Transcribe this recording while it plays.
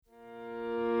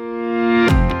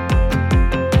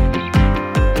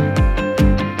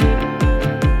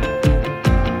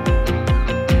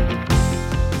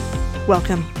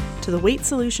Welcome to the Weight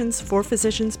Solutions for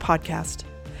Physicians podcast,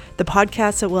 the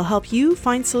podcast that will help you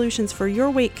find solutions for your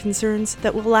weight concerns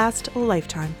that will last a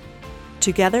lifetime.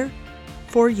 Together,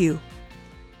 for you.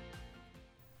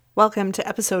 Welcome to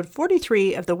episode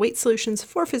 43 of the Weight Solutions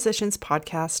for Physicians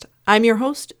podcast. I'm your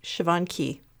host, Siobhan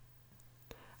Key.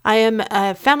 I am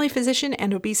a family physician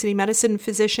and obesity medicine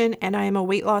physician, and I am a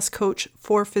weight loss coach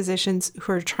for physicians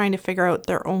who are trying to figure out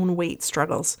their own weight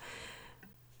struggles.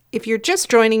 If you're just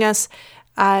joining us,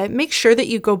 make sure that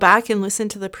you go back and listen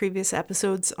to the previous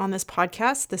episodes on this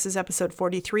podcast. This is episode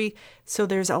 43, so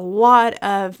there's a lot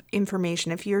of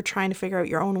information. If you're trying to figure out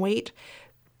your own weight,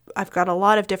 I've got a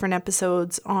lot of different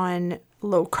episodes on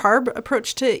low carb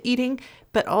approach to eating,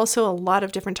 but also a lot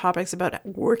of different topics about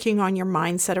working on your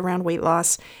mindset around weight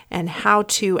loss and how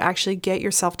to actually get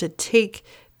yourself to take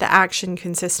the action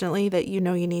consistently that you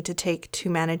know you need to take to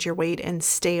manage your weight and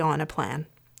stay on a plan.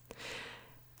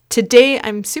 Today,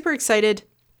 I'm super excited.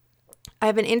 I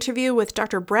have an interview with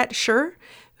Dr. Brett Scher,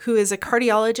 who is a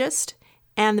cardiologist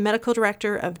and the medical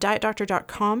director of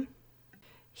DietDoctor.com.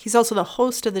 He's also the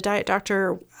host of the Diet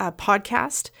Doctor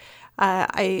podcast.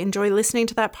 I enjoy listening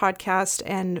to that podcast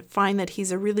and find that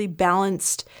he's a really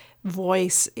balanced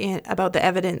voice about the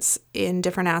evidence in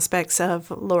different aspects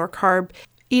of lower carb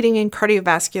eating and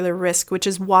cardiovascular risk, which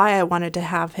is why I wanted to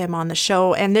have him on the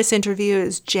show. And this interview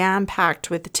is jam-packed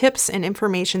with tips and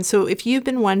information. So if you've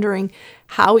been wondering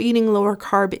how eating lower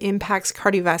carb impacts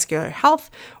cardiovascular health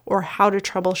or how to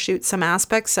troubleshoot some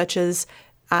aspects such as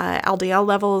LDL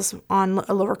levels on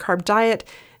a lower carb diet,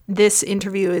 this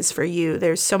interview is for you.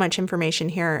 There's so much information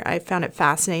here. I found it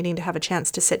fascinating to have a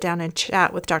chance to sit down and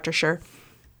chat with Dr. Scher.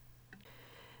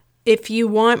 If you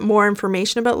want more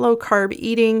information about low carb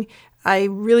eating, I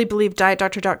really believe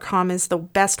DietDoctor.com is the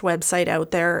best website out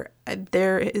there.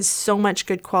 There is so much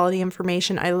good quality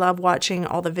information. I love watching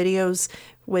all the videos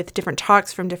with different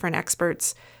talks from different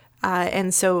experts.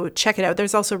 And so check it out.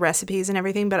 There's also recipes and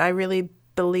everything, but I really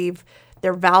believe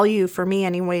their value for me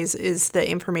anyways is the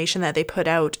information that they put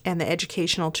out and the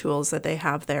educational tools that they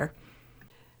have there.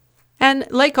 And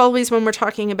like always, when we're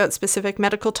talking about specific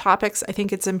medical topics, I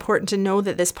think it's important to know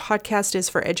that this podcast is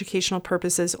for educational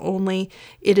purposes only.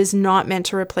 It is not meant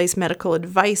to replace medical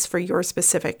advice for your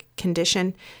specific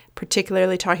condition,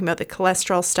 particularly talking about the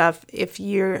cholesterol stuff. If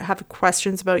you have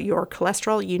questions about your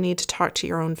cholesterol, you need to talk to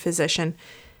your own physician.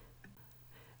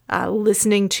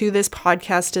 Listening to this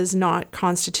podcast does not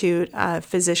constitute a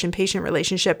physician-patient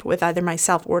relationship with either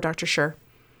myself or Dr. Scher.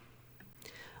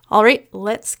 All right,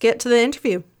 let's get to the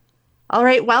interview. All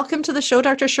right, welcome to the show,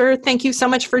 Dr. Scher. Thank you so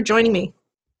much for joining me.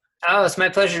 Oh, it's my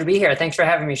pleasure to be here. Thanks for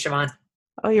having me, Siobhan.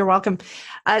 Oh, you're welcome.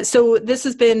 So this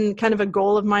has been kind of a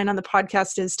goal of mine on the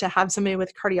podcast, is to have somebody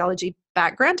with cardiology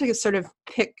background to sort of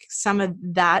pick some of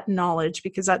that knowledge,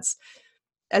 because that's,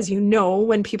 as you know,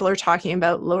 when people are talking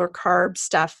about lower carb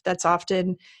stuff, that's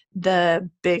often the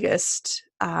biggest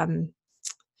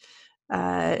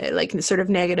like sort of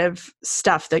negative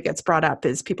stuff that gets brought up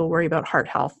is people worry about heart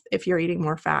health if you're eating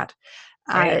more fat.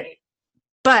 Right.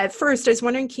 But first, I was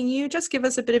wondering, can you just give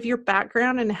us a bit of your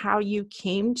background and how you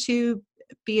came to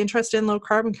be interested in low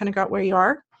carb and kind of got where you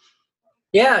are?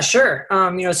 Yeah, sure.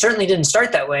 Certainly didn't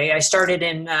start that way. I started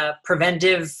in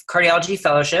preventive cardiology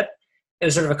fellowship. It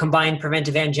was sort of a combined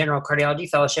preventive and general cardiology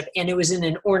fellowship, and it was in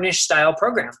an Ornish style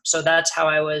program. So that's how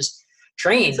I was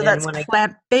trained. So that's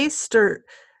plant-based or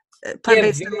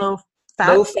plant-based and low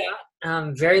fat? Low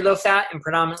fat, very low fat and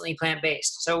predominantly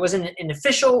plant-based. So it wasn't an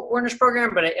official Ornish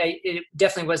program, but it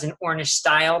definitely was an Ornish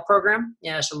style program.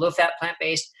 Yeah, so low fat,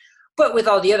 plant-based, but with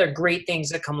all the other great things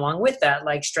that come along with that,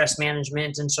 like stress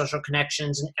management and social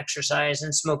connections and exercise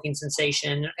and smoking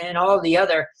cessation and all the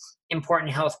other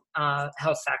important health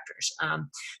factors.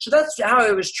 So that's how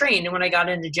I was trained. And when I got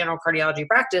into general cardiology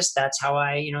practice, that's how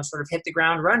I, sort of hit the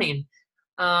ground running.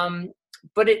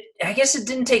 But I guess it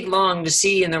didn't take long to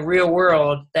see in the real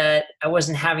world that I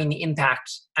wasn't having the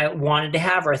impact I wanted to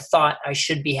have or thought I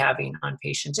should be having on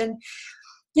patients. And,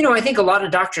 I think a lot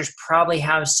of doctors probably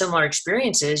have similar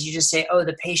experiences. You just say, oh,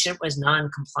 the patient was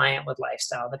non-compliant with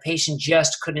lifestyle. The patient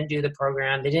just couldn't do the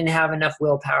program. They didn't have enough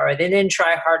willpower. They didn't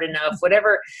try hard enough.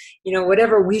 Whatever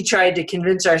we tried to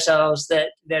convince ourselves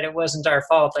that it wasn't our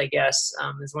fault, I guess,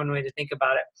 is one way to think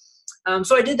about it.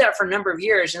 So I did that for a number of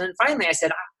years. And then finally I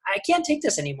said, I can't take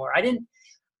this anymore. I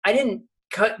didn't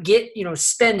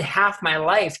spend half my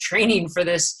life training for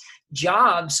this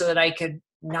job so that I could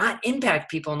not impact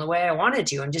people in the way I wanted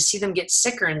to and just see them get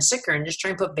sicker and sicker and just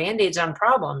try and put Band-Aids on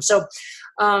problems. So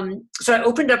I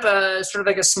opened up a sort of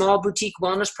like a small boutique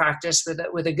wellness practice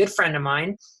with a good friend of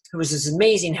mine who was this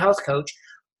amazing health coach.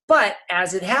 But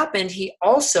as it happened, he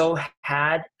also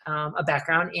had a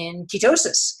background in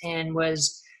ketosis and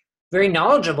was very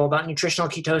knowledgeable about nutritional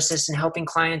ketosis and helping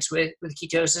clients with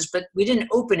ketosis. But we didn't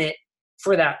open it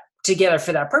for that together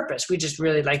for that purpose. We just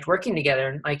really liked working together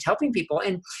and liked helping people.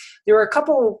 And there were a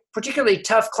couple particularly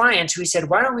tough clients who said,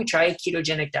 why don't we try a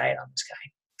ketogenic diet on this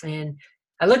guy? And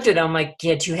I looked at him like he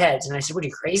had two heads. And I said, what, are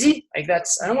you crazy? Like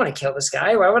I don't want to kill this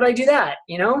guy. Why would I do that?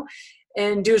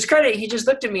 And to his credit, he just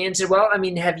looked at me and said, well, I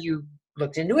mean, have you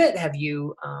looked into it? Have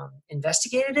you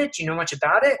investigated it? Do you know much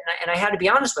about it? And I had to be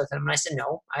honest with him. And I said,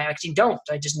 no, I actually don't.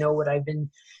 I just know what I've been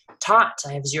taught.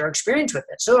 I have zero experience with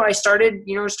it. So I started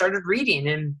reading,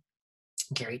 and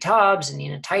Gary Taubes and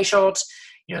Nina Teicholz,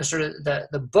 sort of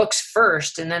the books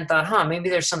first, and then thought, maybe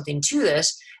there's something to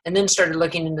this. And then started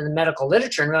looking into the medical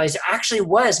literature and realized it actually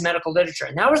was medical literature.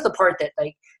 And that was the part that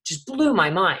just blew my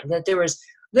mind, that there was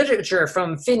literature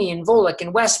from Finney and Volek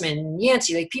and Westman and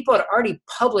Yancey. People had already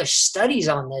published studies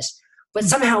on this, but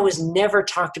somehow it was never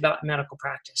talked about in medical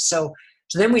practice. So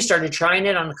then we started trying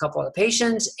it on a couple of the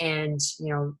patients, and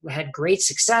we had great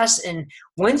success. And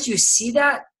once you see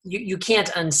that, you can't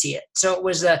unsee it. So it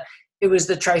was the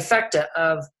trifecta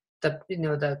of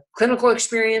the clinical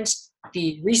experience,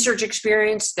 the research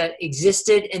experience that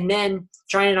existed, and then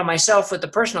trying it on myself with the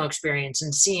personal experience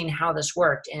and seeing how this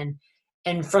worked.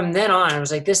 And from then on, I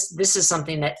was like, this is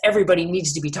something that everybody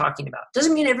needs to be talking about.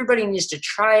 Doesn't mean everybody needs to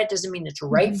try it. Doesn't mean it's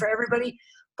right for everybody.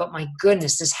 But my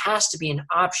goodness, this has to be an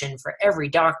option for every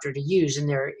doctor to use in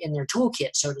their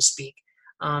toolkit, so to speak,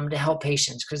 to help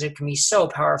patients, because it can be so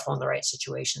powerful in the right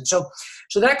situation. So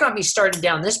that got me started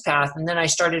down this path, and then I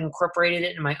started incorporating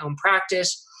it in my own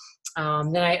practice.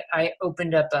 Then I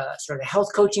opened up a sort of health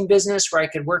coaching business where I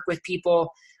could work with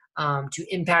people to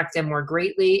impact them more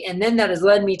greatly. And then that has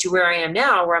led me to where I am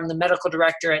now, where I'm the medical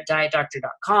director at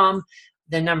dietdoctor.com,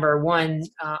 the #1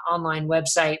 online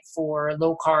website for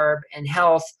low carb and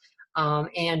health,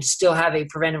 and still have a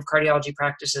preventive cardiology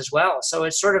practice as well. So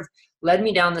it sort of led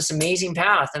me down this amazing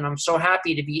path. And I'm so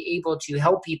happy to be able to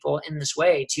help people in this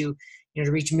way, to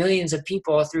reach millions of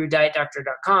people through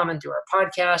dietdoctor.com and through our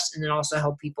podcast, and then also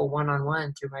help people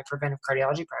one-on-one through my preventive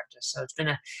cardiology practice. So it's been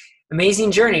an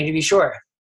amazing journey, to be sure.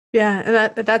 Yeah,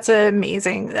 that's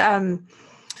amazing.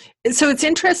 So it's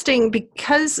interesting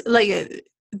because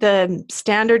the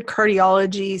standard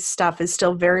cardiology stuff is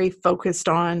still very focused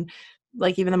on,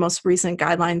 even the most recent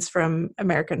guidelines from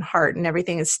American Heart and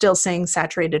everything is still saying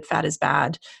saturated fat is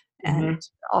bad and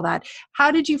all that.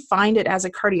 How did you find it as a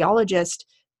cardiologist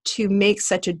to make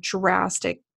such a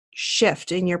drastic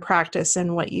shift in your practice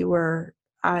and what you were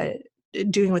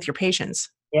doing with your patients?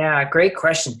 Yeah, great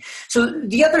question. So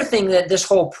the other thing that this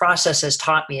whole process has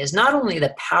taught me is not only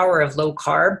the power of low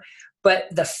carb, but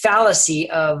the fallacy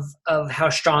of how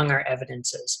strong our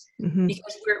evidence is.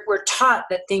 Because we're taught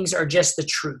that things are just the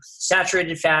truth.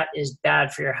 Saturated fat is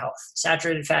bad for your health.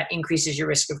 Saturated fat increases your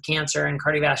risk of cancer and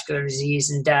cardiovascular disease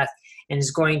and death, and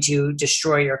is going to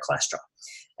destroy your cholesterol.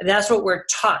 And that's what we're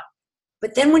taught.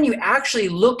 But then when you actually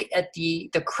look at the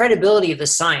credibility of the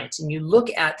science, and you look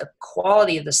at the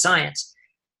quality of the science,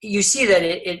 you see that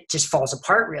it just falls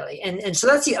apart, really. And so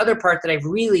that's the other part that I've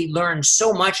really learned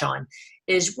so much on,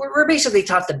 is we're basically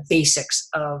taught the basics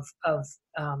of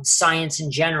science in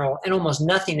general, and almost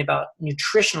nothing about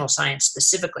nutritional science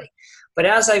specifically. But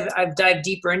as I've dived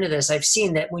deeper into this, I've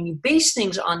seen that when you base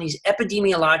things on these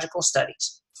epidemiological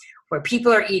studies, where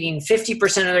people are eating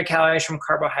 50% of their calories from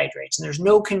carbohydrates, and there's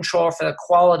no control for the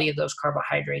quality of those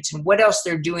carbohydrates and what else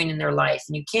they're doing in their life,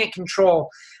 and you can't control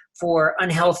for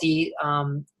unhealthy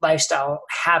lifestyle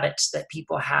habits that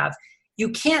people have, you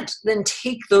can't then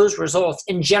take those results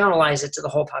and generalize it to the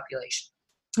whole population.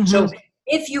 So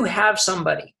if you have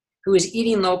somebody who is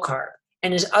eating low carb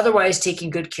and is otherwise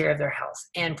taking good care of their health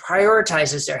and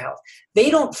prioritizes their health, they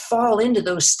don't fall into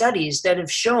those studies that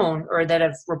have shown, or that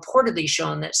have reportedly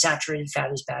shown, that saturated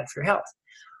fat is bad for your health.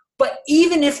 But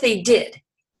even if they did,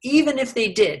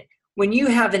 when you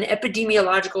have an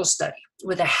epidemiological study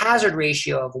with a hazard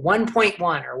ratio of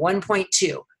 1.1 or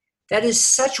 1.2, that is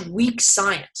such weak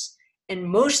science. And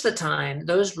most of the time,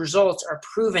 those results are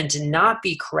proven to not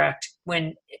be correct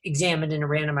when examined in a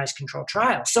randomized controlled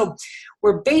trial. So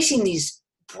we're basing these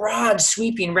broad,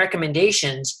 sweeping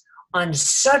recommendations on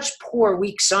such poor,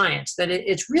 weak science that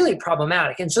it's really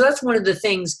problematic. And so that's one of the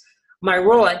things, my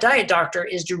role at Diet Doctor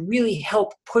is to really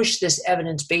help push this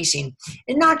evidence basing,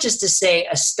 and not just to say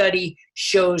a study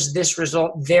shows this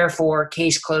result, therefore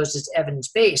case closed, it's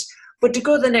evidence-based, but to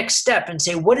go the next step and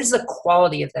say, what is the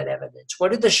quality of that evidence?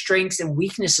 What are the strengths and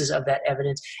weaknesses of that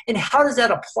evidence? And how does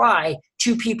that apply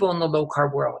to people in the low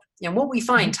carb world? And what we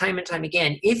find time and time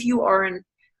again, if you are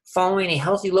following a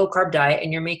healthy low carb diet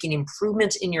and you're making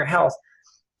improvements in your health,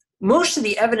 most of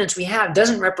the evidence we have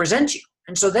doesn't represent you.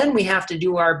 And so then we have to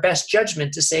do our best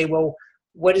judgment to say, well,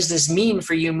 what does this mean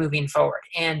for you moving forward?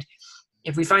 And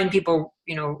if we find people,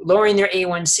 lowering their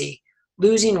A1C,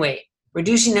 losing weight,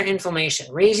 reducing their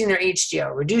inflammation, raising their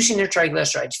HDL, reducing their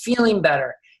triglycerides, feeling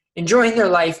better, enjoying their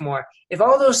life more, if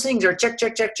all those things are check,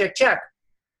 check, check, check, check,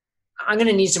 I'm going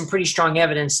to need some pretty strong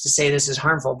evidence to say this is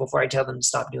harmful before I tell them to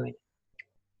stop doing it.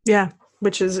 Yeah,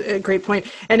 which is a great point.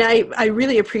 And I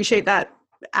really appreciate that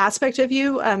aspect of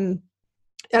you.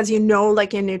 As you know,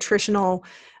 like in nutritional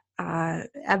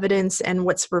evidence and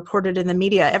what's reported in the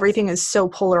media, everything is so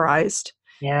polarized.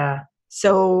 Yeah.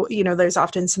 So, there's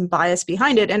often some bias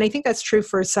behind it. And I think that's true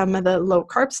for some of the low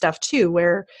carb stuff too,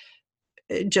 where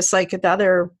just like the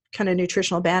other kind of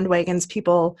nutritional bandwagons,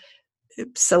 people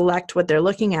select what they're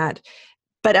looking at.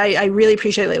 But I really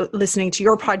appreciate listening to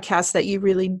your podcast, that you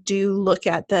really do look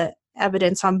at the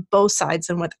evidence on both sides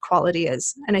and what the quality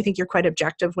is. And I think you're quite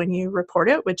objective when you report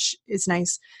it, which is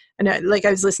nice. And I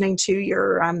was listening to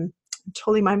your,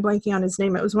 totally mind blanking on his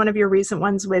name. It was one of your recent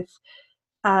ones with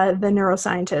the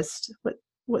neuroscientist.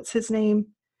 What's his name?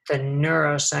 The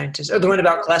neuroscientist. Oh, the one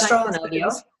about cholesterol and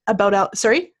LDL?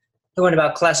 Sorry? The one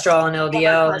about cholesterol and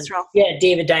LDL. Cholesterol. Yeah,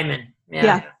 David Diamond.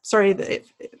 Yeah. Sorry.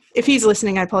 If he's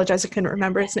listening, I apologize. I couldn't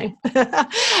remember his name.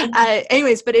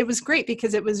 Anyways, but it was great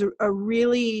because it was a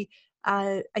really,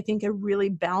 I think, a really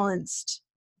balanced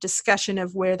discussion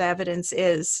of where the evidence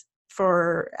is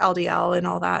for LDL and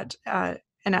all that.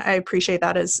 And I appreciate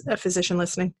that as a physician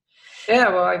listening. Yeah,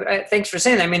 well, thanks for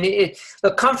saying that. I mean,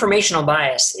 the confirmational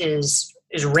bias is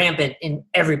rampant in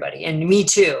everybody, and me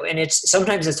too. And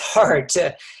sometimes it's hard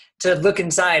to look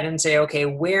inside and say, okay,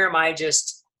 where am I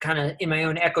just kind of in my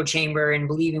own echo chamber and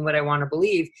believing what I want to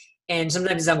believe? And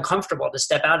sometimes it's uncomfortable to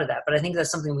step out of that. But I think that's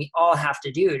something we all have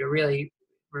to do to really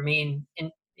remain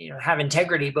have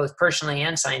integrity, both personally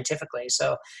and scientifically.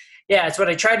 So yeah, it's what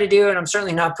I try to do. And I'm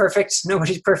certainly not perfect.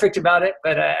 Nobody's perfect about it,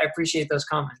 but I appreciate those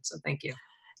comments. So thank you.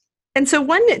 And so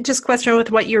one just question with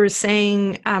what you were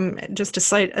saying, just a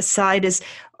slight aside, is,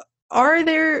 are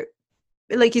there,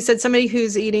 like you said, somebody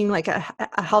who's eating like a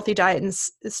healthy diet and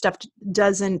stuff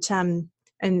doesn't,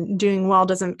 and doing well,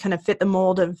 doesn't kind of fit the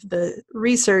mold of the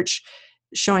research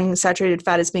showing saturated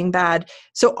fat as being bad.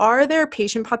 So are there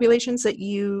patient populations that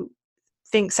you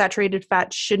think saturated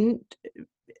fat shouldn't,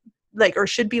 or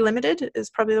should be limited, is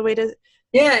probably the way to?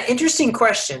 Yeah, interesting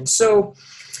question. So,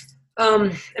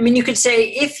 you could say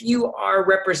if you are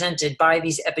represented by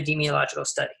these epidemiological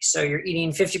studies, so you're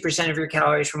eating 50% of your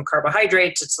calories from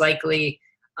carbohydrates, it's likely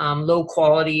low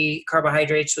quality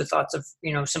carbohydrates with lots of,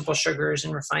 simple sugars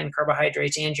and refined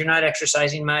carbohydrates, and you're not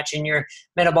exercising much and you're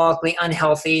metabolically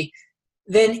unhealthy,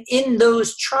 then in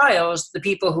those trials, the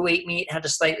people who ate meat had a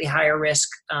slightly higher risk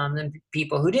than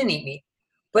people who didn't eat meat.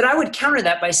 But I would counter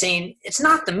that by saying it's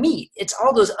not the meat, it's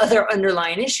all those other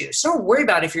underlying issues. So don't worry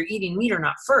about if you're eating meat or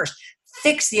not first.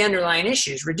 Fix the underlying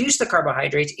issues, reduce the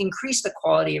carbohydrates, increase the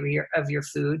quality of your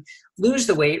food, lose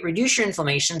the weight, reduce your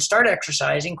inflammation, start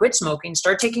exercising, quit smoking,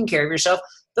 start taking care of yourself.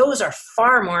 Those are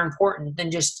far more important than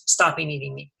just stopping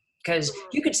eating meat. Because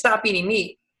you could stop eating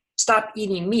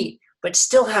meat, but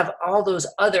still have all those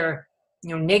other,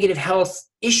 negative health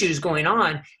issues going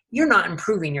on. You're not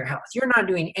improving your health. You're not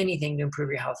doing anything to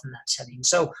improve your health in that setting.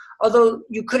 So although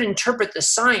you could interpret the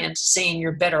science saying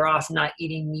you're better off not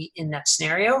eating meat in that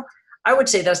scenario, I would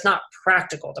say that's not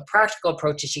practical. The practical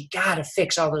approach is you got to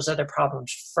fix all those other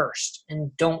problems first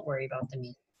and don't worry about the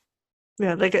meat.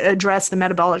 Yeah, like address the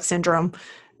metabolic syndrome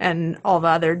and all the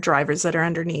other drivers that are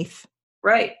underneath.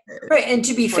 Right. And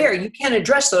to be fair, you can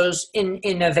address those in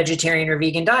a vegetarian or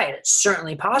vegan diet. It's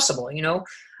certainly possible,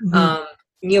 Mm-hmm.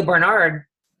 Neil Barnard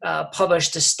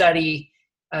published a study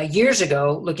years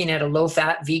ago looking at a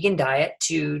low-fat vegan diet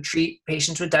to treat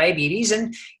patients with diabetes.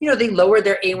 And, they lowered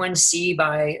their A1C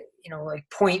by,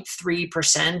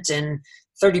 0.3%, and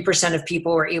 30% of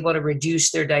people were able to reduce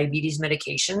their diabetes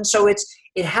medication. So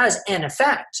it has an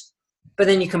effect. But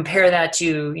then you compare that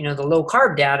to, the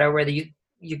low-carb data where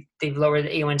they've lowered the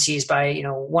A1Cs by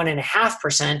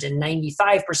 1.5%, and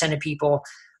 95% of people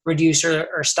reduce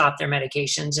or stop their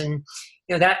medications, and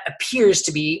that appears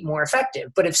to be more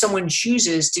effective. But if someone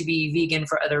chooses to be vegan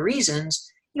for other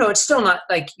reasons, it's still not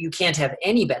like you can't have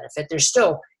any benefit. There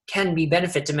still can be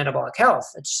benefit to metabolic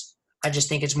health. I just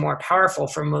think it's more powerful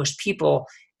for most people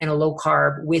in a low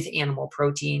carb with animal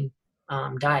protein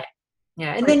diet.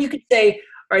 Yeah, and then you could say,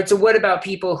 all right, so what about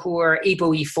people who are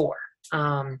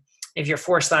ApoE4? If you're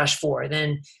 4/4,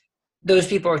 then those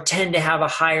people tend to have a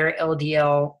higher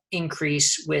LDL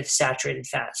increase with saturated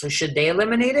fat. So should they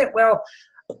eliminate it? Well,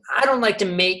 I don't like to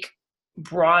make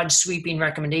broad sweeping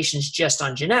recommendations just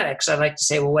on genetics. I like to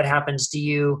say, well, what happens to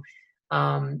you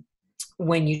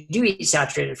when you do eat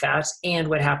saturated fats, and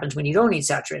what happens when you don't eat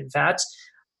saturated fats?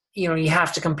 You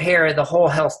have to compare the whole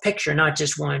health picture, not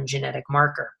just one genetic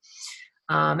marker.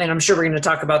 And I'm sure we're going to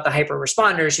talk about the hyper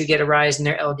responders who get a rise in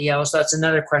their LDL. So that's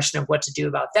another question of what to do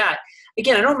about that.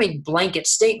 Again, I don't make blanket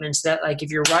statements that like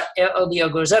if your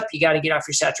LDL goes up, you got to get off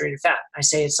your saturated fat. I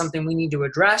say it's something we need to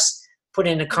address, put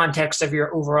in the context of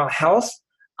your overall health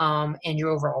and your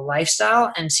overall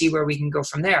lifestyle, and see where we can go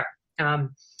from there. I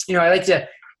like to,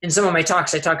 in some of my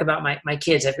talks, I talk about my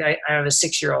kids. I have a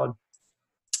 6-year-old,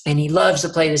 and he loves to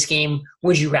play this game,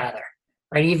 Would You Rather?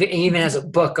 Right? He even has a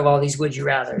book of all these would you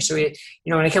rather. So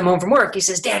when I come home from work, he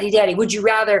says, Daddy, would you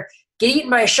rather get eaten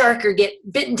by a shark or get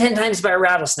bitten 10 times by a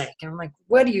rattlesnake? And I'm like,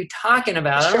 what are you talking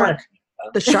about?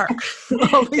 The shark.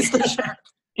 Always the shark.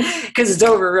 Because it's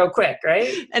over real quick, right?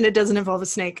 And it doesn't involve a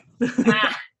snake. You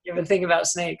ever think about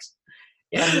snakes?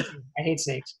 Yeah, I hate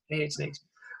snakes.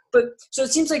 But so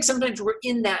it seems like sometimes we're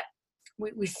in that,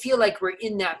 we feel like we're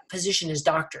in that position as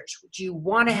doctors. Do you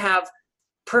want to have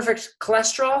perfect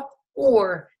cholesterol,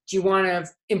 or do you want to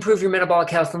improve your metabolic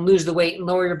health and lose the weight and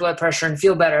lower your blood pressure and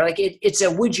feel better? Like it's a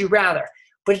would you rather,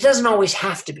 but it doesn't always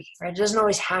have to be, right? It doesn't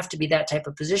always have to be that type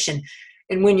of position.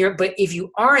 And but if you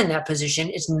are in that position,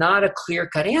 it's not a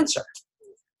clear-cut answer.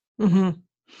 Mm-hmm.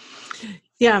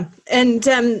 Yeah.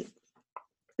 And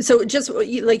so just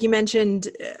like you mentioned,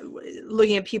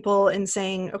 looking at people and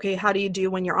saying, okay, how do you do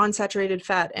when you're on saturated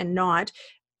fat and not?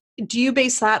 Do you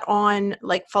base that on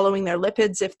like following their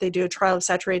lipids if they do a trial of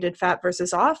saturated fat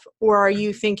versus off? Or are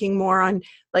you thinking more on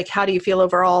like, how do you feel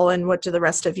overall and what do the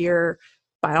rest of your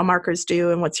biomarkers do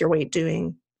and what's your weight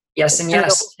doing? Yes and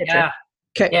yes. Yeah.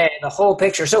 Okay. Yeah, the whole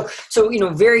picture. So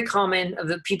very common of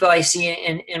the people I see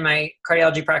in my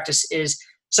cardiology practice is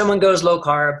someone goes low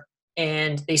carb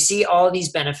and they see all these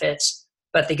benefits,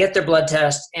 but they get their blood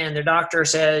test and their doctor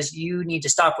says, you need to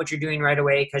stop what you're doing right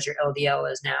away because your LDL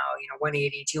is now,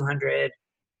 180, 200,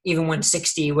 even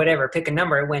 160, whatever, pick a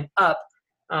number, it went up.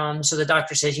 So the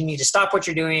doctor says, you need to stop what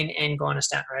you're doing and go on a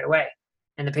statin right away.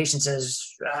 And the patient says,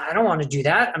 I don't want to do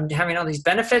that. I'm having all these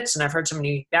benefits and I've heard so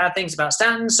many bad things about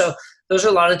statins. So those are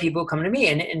a lot of the people who come to me.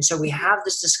 And so we have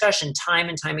this discussion time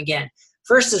and time again.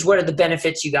 First is, what are the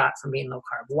benefits you got from being low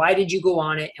carb? Why did you go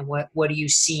on it? And what have you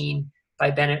seen by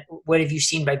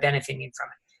benefiting from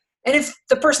it? And if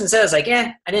the person says like,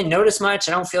 I didn't notice much,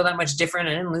 I don't feel that much different,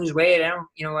 I didn't lose weight,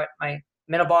 my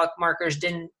metabolic markers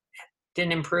didn't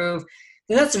improve,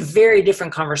 then that's a very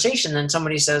different conversation than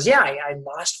somebody says, I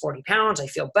lost 40 pounds, I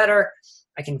feel better,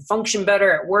 I can function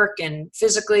better at work and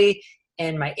physically,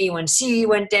 and my A1C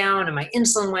went down and my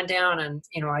insulin went down, and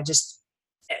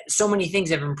so many things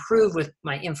have improved with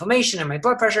my inflammation and my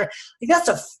blood pressure. Like, that's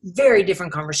a very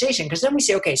different conversation, because then we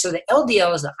say, okay, so the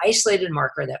LDL is the isolated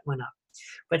marker that went up,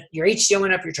 but your HDL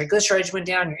went up, your triglycerides went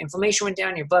down, your inflammation went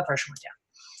down, your blood pressure went down.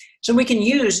 So we can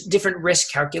use different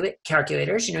risk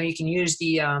calculators. You can use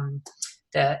the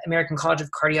American College of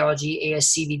Cardiology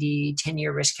ASCVD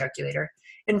 10-year risk calculator.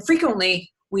 And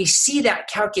frequently we see that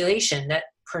calculation, that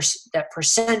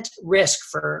percent risk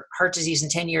for heart disease in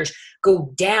 10 years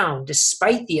go down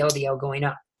despite the LDL going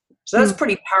up. So that's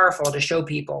pretty powerful to show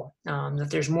people that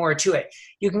there's more to it.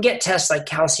 You can get tests like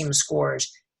calcium scores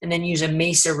and then use a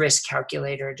MESA risk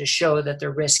calculator to show that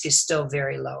the risk is still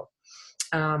very low.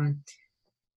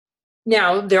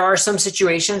 Now, there are some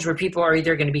situations where people are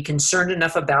either going to be concerned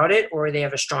enough about it, or they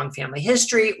have a strong family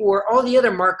history, or all the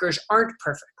other markers aren't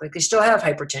perfect. Like, they still have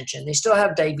hypertension, they still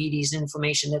have diabetes and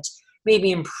inflammation that's maybe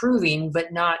improving,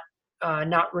 but not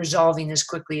resolving as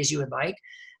quickly as you would like.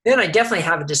 Then I definitely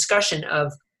have a discussion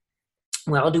of,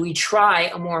 well, do we try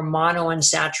a more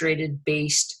monounsaturated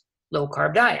based low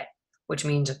carb diet, which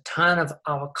means a ton of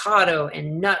avocado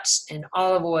and nuts and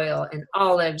olive oil and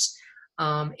olives,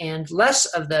 and less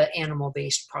of the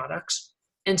animal-based products,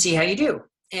 and see how you do.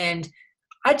 And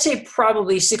I'd say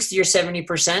probably 60 or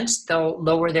 70%, they'll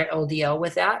lower their LDL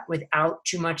with that without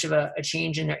too much of a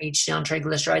change in their HDL and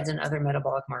triglycerides and other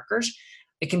metabolic markers.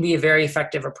 It can be a very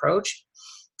effective approach,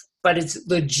 but it's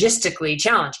logistically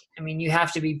challenging. I mean, you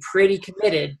have to be pretty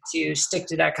committed to stick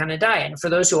to that kind of diet. And for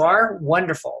those who are,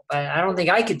 wonderful, but I don't think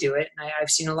I could do it. And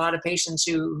I've seen a lot of patients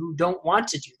who don't want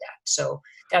to do that. So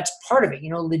that's part of it.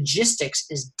 Logistics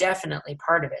is definitely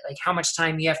part of it. Like, how much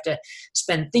time you have to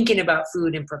spend thinking about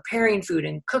food and preparing food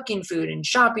and cooking food and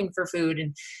shopping for food.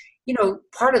 And,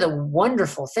 part of the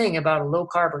wonderful thing about a low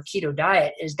carb or keto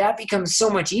diet is that becomes so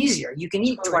much easier. You can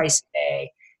eat twice a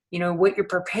day. What you're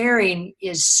preparing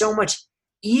is so much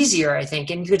easier, I think.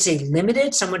 And you could say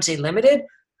limited. Some would say limited.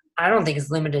 I don't think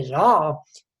it's limited at all.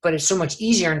 but it's so much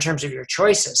easier in terms of your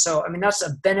choices. So, I mean, that's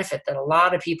a benefit that a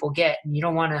lot of people get, and you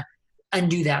don't want to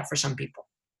undo that for some people.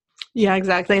 Yeah,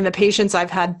 exactly. And the patients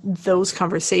I've had those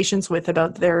conversations with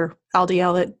about their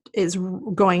LDL that is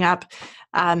going up,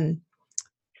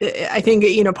 I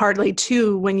think, partly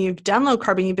too, when you've done low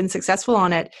carb and you've been successful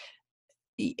on it,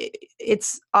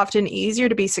 it's often easier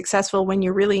to be successful when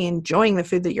you're really enjoying the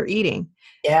food that you're eating.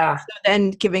 Yeah. So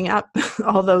then giving up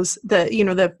all those,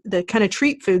 the kind of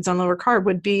treat foods on lower carb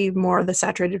would be more the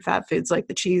saturated fat foods like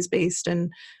the cheese-based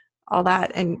and all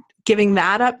that. And giving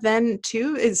that up then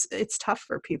too it's tough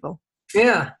for people.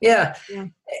 Yeah.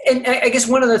 And I guess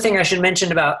one other thing I should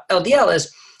mention about LDL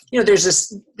is, there's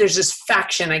this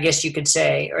faction, I guess you could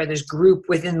say, or this group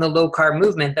within the low carb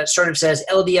movement that sort of says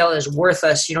LDL is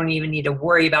worthless. You don't even need to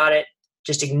worry about it.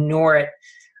 Just ignore it.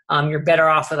 You're better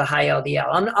off with a high LDL.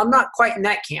 I'm not quite in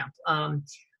that camp.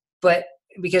 But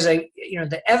because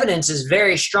the evidence is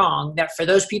very strong that for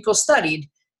those people studied,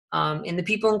 and the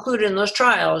people included in those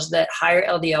trials, that higher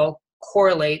LDL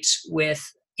correlates with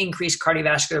increased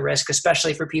cardiovascular risk,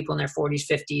 especially for people in their 40s,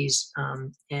 50s,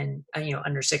 and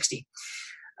under 60.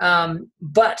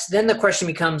 But then the question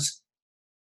becomes,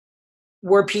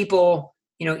 were people,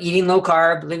 eating low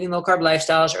carb, living low carb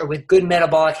lifestyles, or with good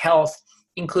metabolic health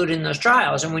included in those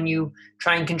trials? And when you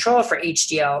try and control for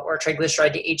HDL or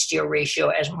triglyceride to HDL ratio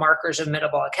as markers of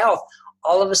metabolic health,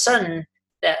 all of a sudden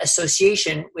that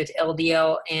association with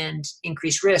LDL and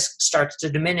increased risk starts to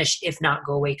diminish, if not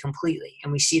go away completely.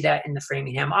 And we see that in the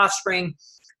Framingham offspring.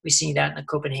 We see that in the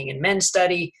Copenhagen men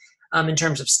study. In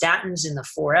terms of statins, in the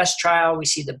 4S trial, we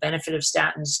see the benefit of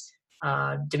statins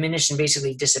diminish and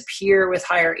basically disappear with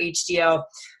higher HDL.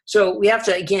 So we have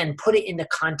to, again, put it into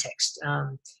context.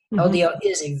 LDL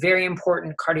is a very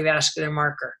important cardiovascular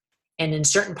marker. And in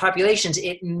certain populations,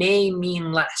 it may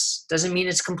mean less. Doesn't mean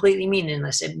it's completely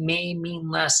meaningless. It may mean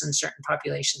less in certain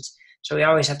populations. So we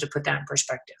always have to put that in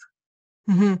perspective.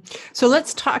 So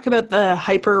let's talk about the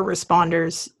hyper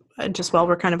responders just while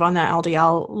we're kind of on that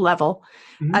LDL level.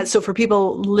 So for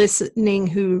people listening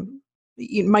who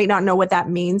you might not know what that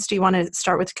means, do you want to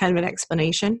start with kind of an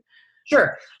explanation?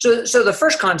 Sure. So the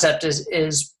first concept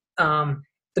is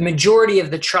the majority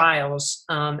of the trials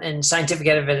and scientific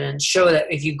evidence show that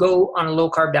if you go on a low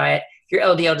carb diet, your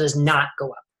LDL does not go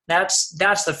up.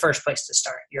 That's the first place to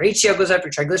start. Your HDL goes up,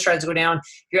 your triglycerides go down,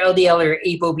 your LDL or your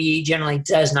ApoB generally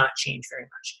does not change very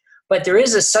much. But there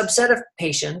is a subset of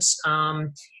patients,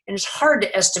 and it's hard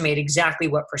to estimate exactly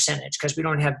what percentage because we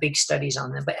don't have big studies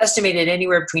on them, but estimated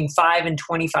anywhere between 5 and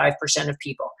 25% of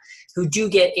people who do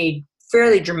get a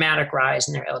fairly dramatic rise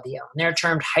in their LDL, and they're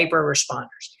termed hyper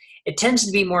responders. It tends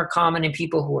to be more common in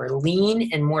people who are lean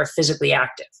and more physically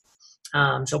active.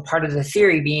 So part of the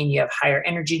theory being you have higher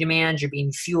energy demands, you're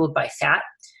being fueled by fat.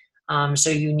 So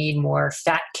you need more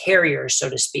fat carriers, so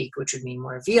to speak, which would mean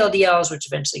more VLDLs, which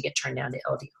eventually get turned down to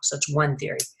LDL. So that's one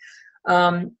theory.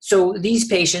 So these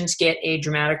patients get a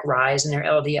dramatic rise in their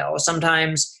LDL.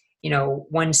 Sometimes,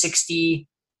 160,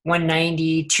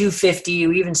 190, 250,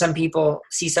 or even some people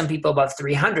above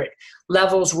 300,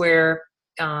 levels where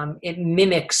it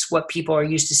mimics what people are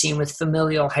used to seeing with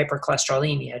familial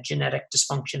hypercholesterolemia, genetic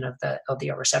dysfunction of the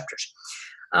LDL receptors.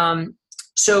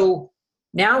 So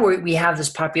now we have this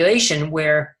population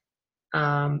where,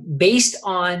 based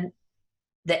on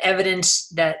the evidence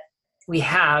that we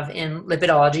have in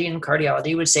lipidology and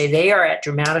cardiology, would say they are at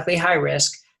dramatically high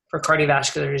risk for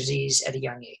cardiovascular disease at a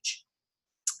young age.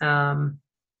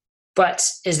 But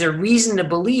is there reason to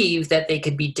believe that they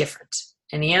could be different?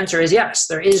 And the answer is yes,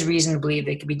 there is reason to believe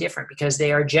they could be different because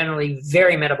they are generally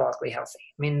very metabolically healthy.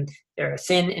 I mean, they're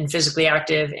thin and physically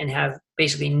active and have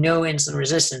basically no insulin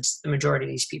resistance, the majority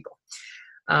of these people.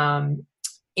 And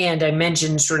I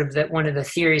mentioned sort of that one of the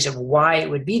theories of why it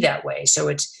would be that way. So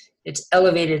it's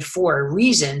elevated for a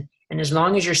reason. And as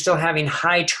long as you're still having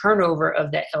high turnover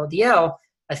of that LDL,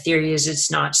 a theory is it's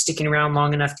not sticking around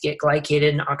long enough to get glycated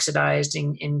and oxidized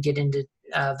and get into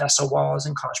vessel walls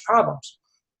and cause problems.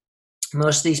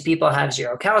 Most of these people have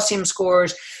 0 calcium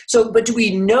scores. So, but do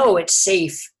we know it's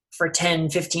safe for 10,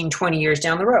 15, 20 years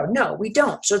down the road? No, we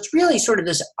don't. So it's really sort of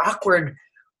this awkward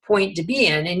point to be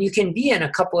in. And you can be in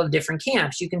a couple of different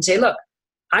camps. You can say, look,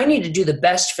 I need to do the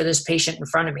best for this patient in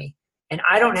front of me. And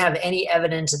I don't have any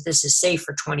evidence that this is safe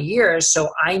for 20 years. So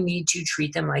I need to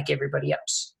treat them like everybody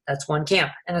else. That's one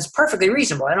camp. And it's perfectly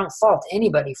reasonable. I don't fault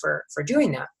anybody for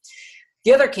doing that.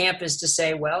 The other camp is to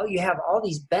say, well, you have all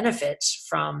these benefits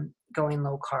from going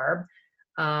low carb.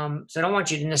 So I don't want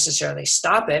you to necessarily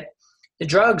stop it. The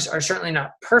drugs are certainly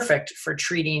not perfect for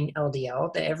treating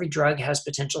LDL. Every drug has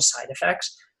potential side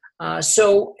effects.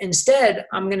 So instead,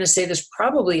 I'm going to say this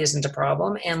probably isn't a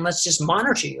problem, and let's just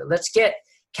monitor you. Let's get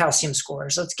calcium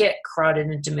scores. Let's get carotid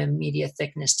intima media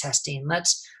thickness testing.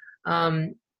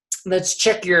 Let's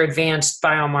check your advanced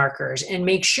biomarkers and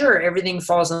make sure everything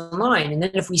falls in line. And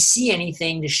then if we see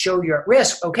anything to show you're at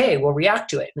risk, okay, we'll react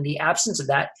to it. In the absence of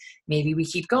that, maybe we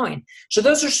keep going. So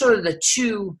those are sort of the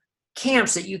two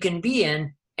camps that you can be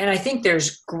in. And I think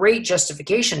there's great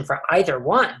justification for either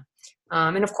one.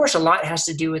 And of course, a lot has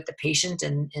to do with the patient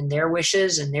and their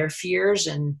wishes and their fears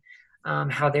and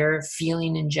how they're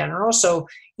feeling in general. So,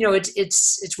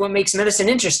 it's what makes medicine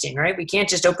interesting, right? We can't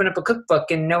just open up a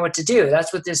cookbook and know what to do.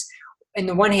 That's what this, on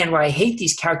the one hand, why I hate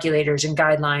these calculators and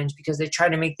guidelines, because they try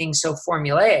to make things so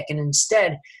formulaic. And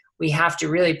instead, we have to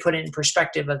really put it in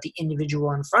perspective of the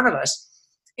individual in front of us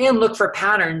and look for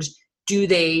patterns. Do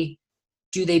they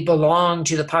belong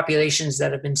to the populations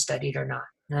that have been studied or not?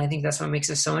 And I think that's what makes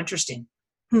it so interesting.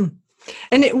 And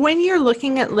when you're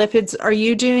looking at lipids, are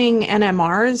you doing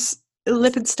NMRs,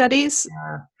 lipid studies?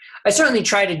 I certainly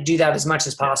try to do that as much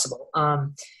as possible.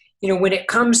 When it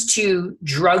comes to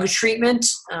drug treatment,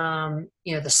 the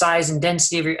size and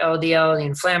density of your LDL, the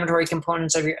inflammatory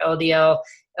components of your LDL,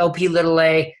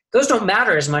 Lp(a), those don't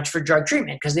matter as much for drug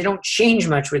treatment because they don't change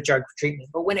much with drug treatment.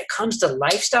 But when it comes to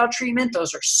lifestyle treatment,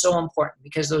 those are so important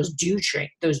because those do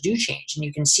change, and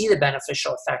you can see the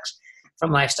beneficial effects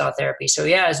from lifestyle therapy. So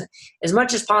yeah, as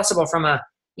much as possible from a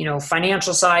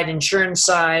financial side, insurance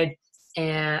side,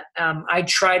 and I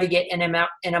try to get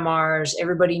NMRs.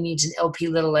 Everybody needs an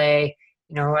Lp(a).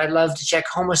 I love to check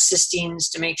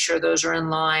homocysteines to make sure those are in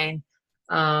line,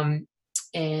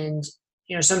 and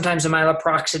sometimes the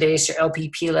myeloperoxidase or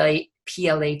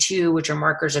LP-PLA2, which are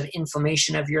markers of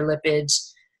inflammation of your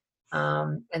lipids.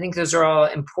 I think those are all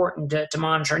important to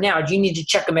monitor. Now, do you need to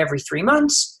check them every 3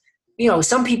 months?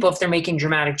 Some people, if they're making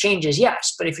dramatic changes,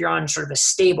 yes. But if you're on sort of a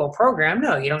stable program,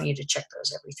 no, you don't need to check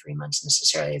those every 3 months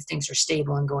necessarily if things are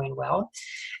stable and going well.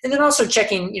 And then also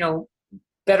checking,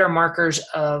 better markers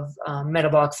of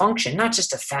metabolic function, not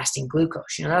just of fasting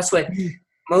glucose. That's what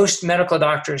most medical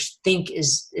doctors think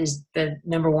is the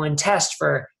number one test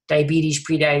for diabetes,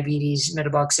 prediabetes,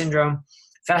 metabolic syndrome,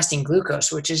 fasting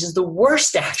glucose, which is the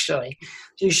worst actually.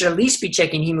 So you should at least be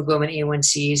checking hemoglobin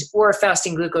A1Cs or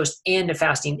fasting glucose and a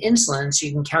fasting insulin so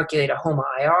you can calculate a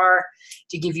HOMA-IR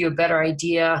to give you a better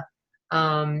idea.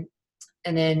 And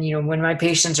then, when my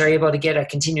patients are able to get a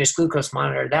continuous glucose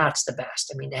monitor, that's the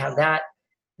best. I mean, to have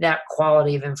that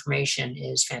quality of information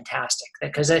is fantastic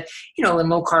because, in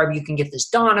low carb, you can get this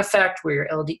dawn effect where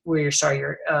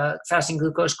your fasting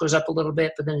glucose goes up a little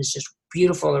bit, but then it's just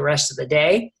beautiful the rest of the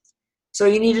day. So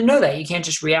you need to know that. You can't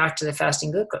just react to the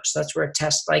fasting glucose. That's where a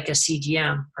test like a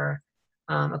CGM or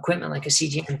equipment like a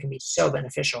CGM can be so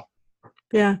beneficial.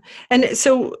 Yeah. And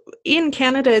so in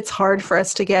Canada, it's hard for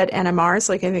us to get NMRs.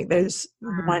 Like I think there's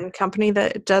one company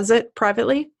that does it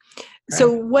privately. Right. So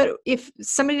what if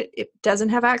somebody doesn't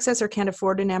have access or can't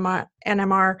afford an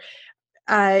NMR?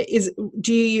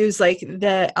 Do you use like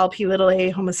the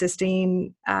Lp(a),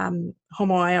 homocysteine,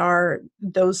 HOMA-IR,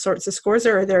 those sorts of scores,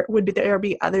 or would there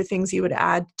be other things you would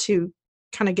add to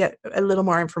kind of get a little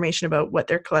more information about what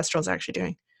their cholesterol is actually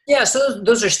doing? Yeah, so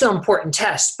those are still important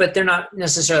tests, but they're not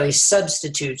necessarily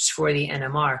substitutes for the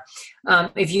NMR.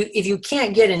 If you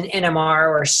can't get an NMR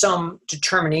or some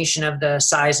determination of the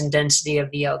size and density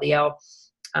of the LDL,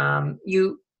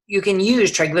 you can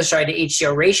use triglyceride to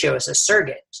HDL ratio as a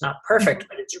surrogate. It's not perfect,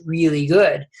 but it's really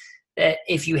good. That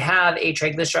if you have a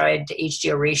triglyceride to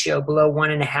HDL ratio below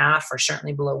 1.5 or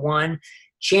certainly below 1,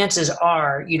 chances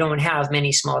are you don't have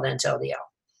many small dense LDL.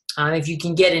 If you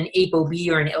can get an ApoB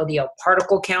or an LDL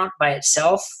particle count by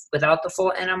itself without the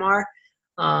full NMR,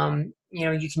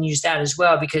 you can use that as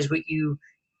well because what you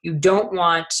don't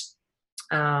want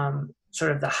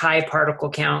sort of the high particle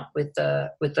count with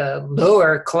the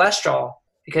lower cholesterol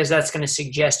because that's going to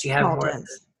suggest you have more of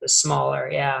the smaller,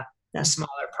 the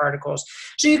smaller particles.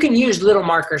 So you can use little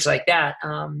markers like that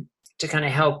to kind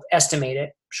of help estimate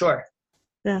it. Sure.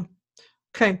 Yeah.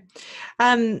 Okay.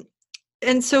 And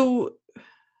so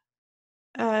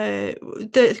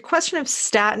the question of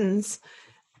statins,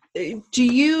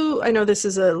 I know this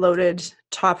is a loaded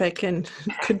topic and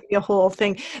could be a whole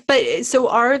thing, but so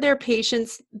are there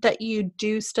patients that you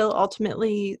do still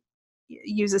ultimately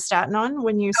use a statin on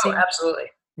when you see? Absolutely.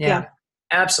 Yeah,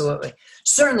 absolutely.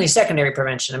 Certainly secondary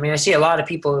prevention. I mean, I see a lot of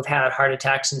people who've had heart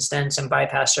attacks and stents and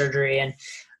bypass surgery. And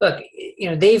look,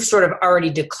 they've sort of already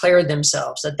declared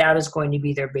themselves that is going to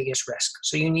be their biggest risk.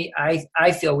 So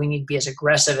I feel we need to be as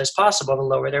aggressive as possible to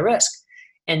lower their risk.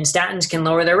 And statins can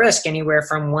lower their risk anywhere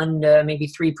from 1 to maybe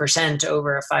 3%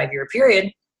 over a 5-year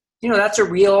period. That's a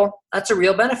real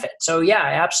benefit. So yeah,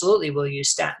 I absolutely will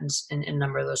use statins in a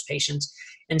number of those patients.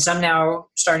 And some now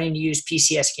starting to use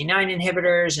PCSK9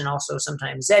 inhibitors and also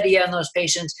sometimes Zetia in those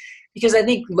patients, because I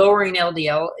think lowering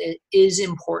LDL is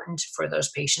important for those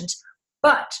patients.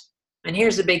 But, and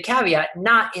here's the big caveat,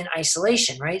 not in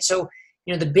isolation, right? So,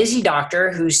 the busy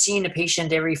doctor who's seeing a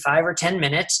patient every 5 or 10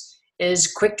 minutes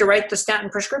is quick to write the statin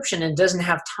prescription and doesn't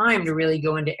have time to really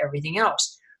go into everything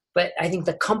else. But I think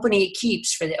the company it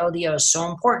keeps for the LDL is so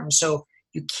important. So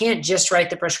you can't just write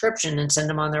the prescription and send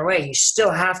them on their way. You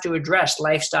still have to address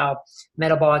lifestyle,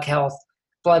 metabolic health,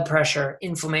 blood pressure,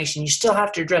 inflammation. You still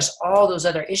have to address all those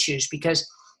other issues because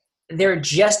they're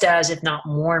just as, if not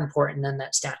more important than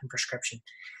that statin prescription.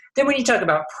 Then when you talk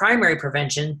about primary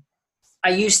prevention, I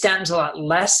use statins a lot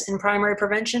less in primary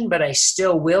prevention, but I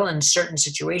still will in certain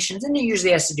situations. And it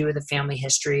usually has to do with a family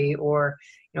history or,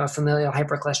 a familial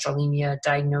hypercholesterolemia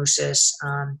diagnosis,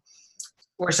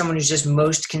 or someone who's just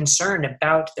most concerned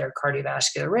about their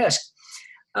cardiovascular risk.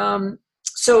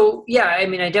 So yeah,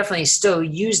 I definitely still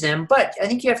use them, but I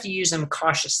think you have to use them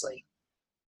cautiously.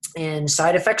 And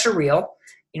side effects are real.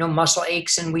 Muscle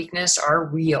aches and weakness are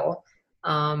real.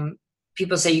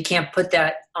 People say you can't put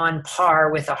that on par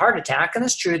with a heart attack, and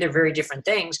that's true. They're very different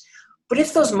things. But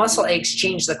if those muscle aches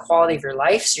change the quality of your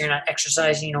life, so you're not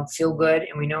exercising, you don't feel good,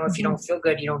 and we know if you don't feel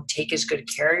good, you don't take as good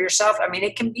care of yourself,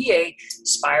 it can be a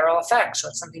spiral effect. So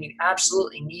it's something you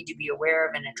absolutely need to be aware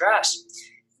of and address.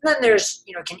 And then there's,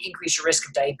 can increase your risk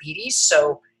of diabetes.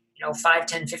 So, 5,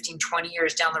 10, 15, 20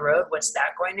 years down the road, what's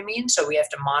that going to mean? So we have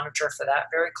to monitor for that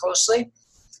very closely.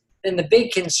 Then the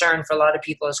big concern for a lot of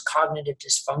people is cognitive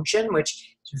dysfunction,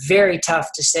 which is very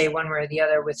tough to say one way or the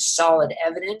other with solid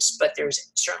evidence, but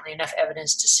there's certainly enough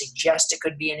evidence to suggest it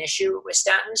could be an issue with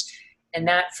statins. And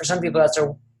that, for some people, that's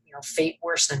a fate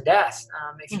worse than death.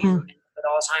 If you end up with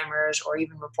Alzheimer's, or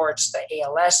even reports that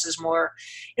ALS is more,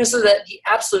 so that the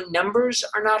absolute numbers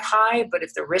are not high, but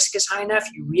if the risk is high enough,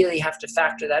 you really have to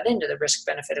factor that into the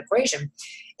risk-benefit equation.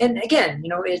 And again,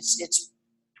 it's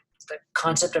the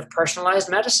concept of personalized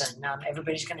medicine.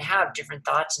 Everybody's going to have different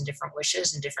thoughts and different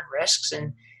wishes and different risks,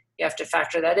 and you have to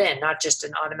factor that in, not just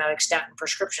an automatic statin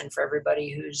prescription for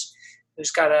everybody who's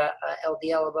got a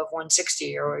LDL above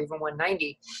 160 or even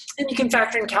 190. And you can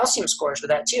factor in calcium scores with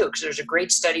that too, because there's a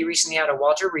great study recently out of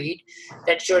Walter Reed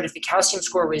that showed if the calcium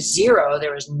score was 0,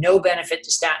 there was no benefit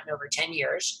to statin over 10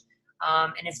 years.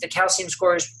 And if the calcium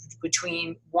score is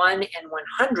between 1 and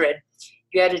 100,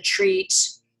 you had to treat,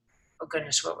 oh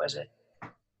goodness, what was it?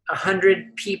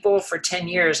 100 people for 10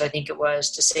 years, I think it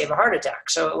was, to save a heart attack.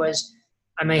 So it was,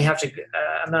 I may have to,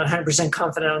 I'm not 100%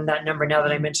 confident on that number now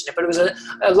that I mentioned it, but it was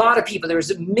a lot of people. There was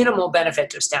a minimal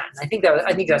benefit to a statin. I think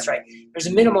that's right. There's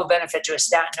a minimal benefit to a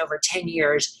statin over 10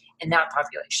 years in that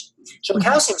population. So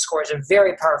calcium score is a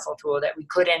very powerful tool that we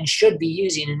could and should be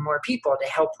using in more people to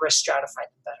help risk stratify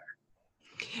them better.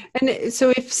 And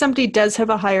so if somebody does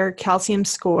have a higher calcium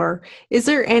score, is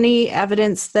there any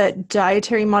evidence that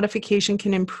dietary modification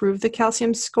can improve the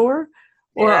calcium score?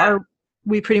 Or are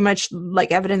we pretty much,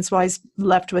 like, evidence-wise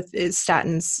left with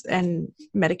statins and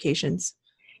medications?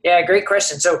 Yeah, great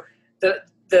question. So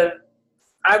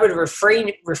I would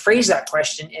rephrase that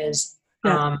question is,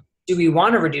 do we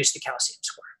want to reduce the calcium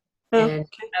score?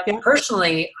 And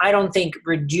personally, I don't think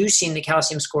reducing the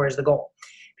calcium score is the goal,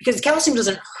 because calcium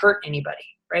doesn't hurt anybody,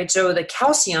 right? So the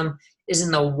calcium is in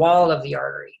the wall of the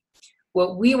artery.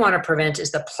 What we want to prevent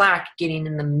is the plaque getting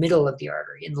in the middle of the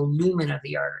artery, in the lumen of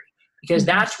the artery, because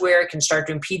that's where it can start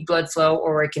to impede blood flow,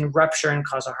 or it can rupture and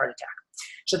cause a heart attack.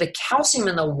 So the calcium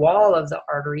in the wall of the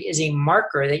artery is a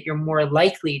marker that you're more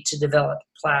likely to develop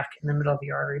plaque in the middle of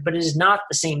the artery, but it is not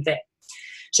the same thing.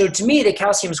 So to me, the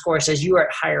calcium score says you are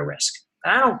at higher risk.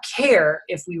 I don't care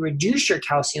if we reduce your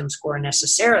calcium score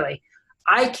necessarily.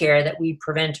 I care that we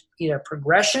prevent either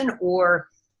progression of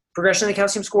the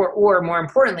calcium score, or more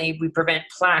importantly, we prevent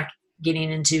plaque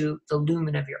getting into the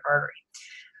lumen of your artery.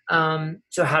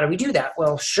 So how do we do that?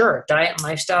 Well, sure, diet and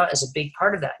lifestyle is a big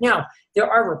part of that. Now, there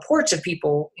are reports of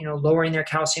people, lowering their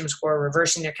calcium score,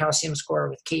 reversing their calcium score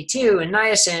with K2 and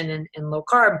niacin and low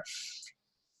carb.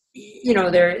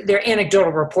 They're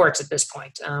anecdotal reports at this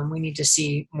point. We need to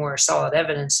see more solid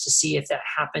evidence to see if that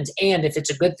happens and if it's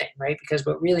a good thing, right? Because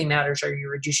what really matters are you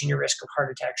reducing your risk of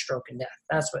heart attack, stroke, and death.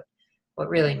 That's what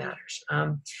really matters.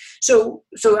 So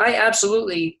I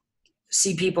absolutely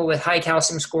see people with high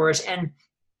calcium scores, and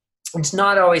it's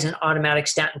not always an automatic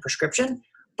statin prescription,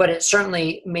 but it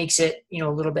certainly makes it, a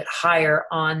little bit higher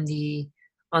on the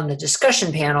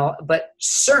discussion panel. But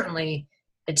certainly,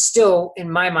 it still,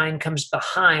 in my mind, comes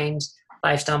behind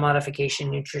lifestyle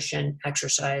modification, nutrition,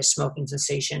 exercise, smoking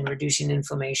cessation, reducing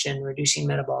inflammation, reducing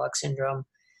metabolic syndrome.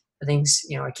 The things,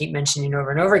 I keep mentioning over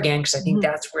and over again, because I think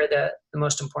that's where the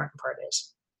most important part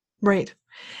is. Right.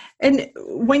 And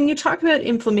when you talk about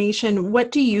inflammation,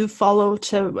 what do you follow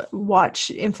to watch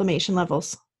inflammation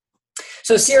levels?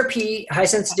 So CRP, high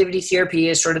sensitivity CRP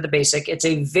is sort of the basic. It's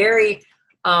a very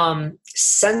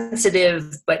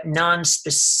sensitive but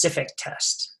non-specific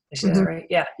test. I say that Mm-hmm. right?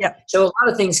 Yeah. Yep. So a lot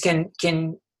of things can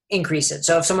increase it.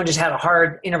 So if someone just had a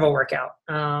hard interval workout,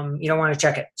 you don't want to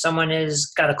check it. Someone has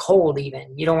got a cold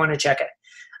even, you don't want to check it.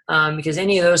 Because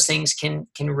any of those things can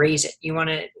raise it. You want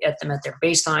to get them at their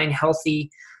baseline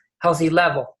healthy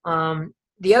level.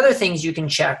 The other things you can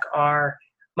check are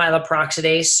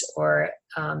myeloperoxidase or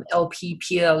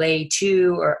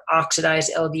LPPLA2 or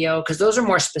oxidized LDL, because those are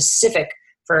more specific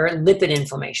for lipid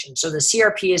inflammation. So the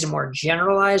CRP is a more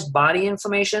generalized body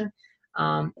inflammation.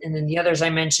 And then the others I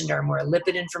mentioned are more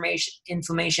lipid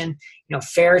inflammation.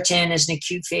 Ferritin is an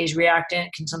acute phase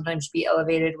reactant, can sometimes be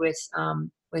elevated with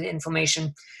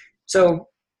inflammation. So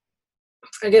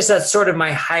I guess that's sort of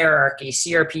my hierarchy: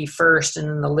 CRP first, and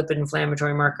then the lipid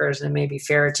inflammatory markers, and then maybe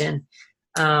ferritin.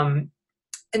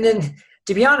 And then,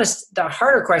 to be honest, the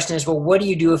harder question is, well, what do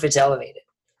you do if it's elevated?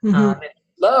 Mm-hmm. If it's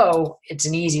low, it's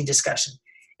an easy discussion.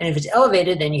 And if it's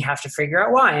elevated, then you have to figure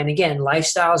out why. And again,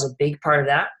 lifestyle is a big part of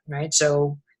that, right?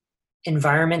 So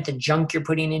environment, the junk you're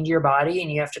putting into your body,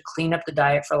 and you have to clean up the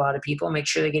diet for a lot of people, make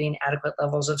sure they're getting adequate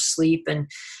levels of sleep and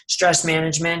stress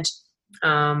management.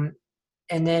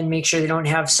 And then make sure they don't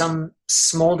have some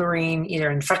smoldering either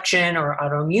infection or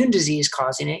autoimmune disease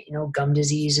causing it. Gum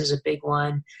disease is a big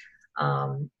one.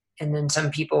 And then some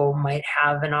people might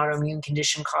have an autoimmune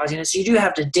condition causing it. So you do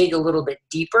have to dig a little bit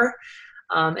deeper.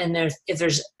 And if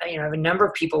there's, I have a number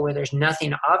of people where there's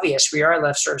nothing obvious, we are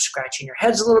left sort of scratching your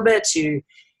heads a little bit to,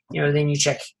 then you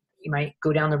check. You might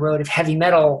go down the road of heavy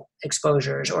metal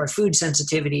exposures or food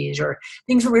sensitivities or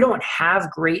things where we don't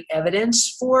have great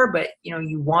evidence for, but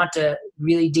you want to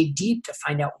really dig deep to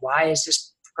find out, why does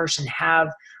this person have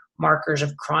markers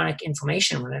of chronic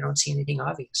inflammation when I don't see anything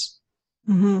obvious?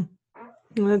 Mm-hmm.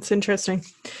 Well, that's interesting.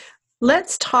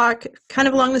 Let's talk kind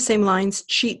of along the same lines,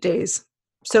 cheat days.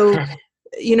 So,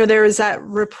 there was that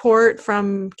report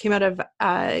came out of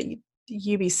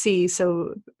UBC,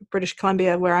 so British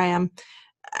Columbia, where I am.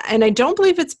 And I don't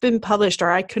believe it's been published, or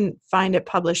I couldn't find it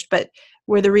published, but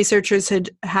where the researchers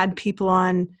had people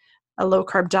on a low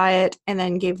carb diet and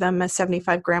then gave them a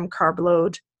 75-gram carb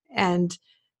load and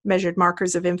measured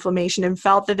markers of inflammation and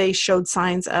felt that they showed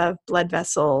signs of blood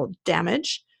vessel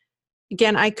damage.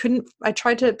 Again, I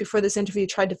tried to, before this interview,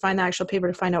 tried to find the actual paper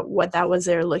to find out what that was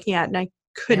they're looking at, and I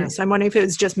couldn't. Yeah. So I'm wondering if it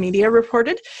was just media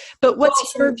reported. But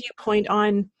what's your viewpoint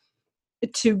on,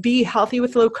 to be healthy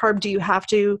with low carb, do you have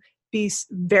to be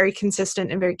very consistent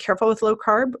and very careful with low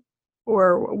carb,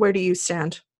 or where do you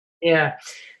stand? Yeah.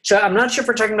 So I'm not sure if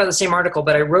we're talking about the same article,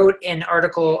 but I wrote an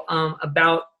article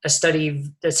about a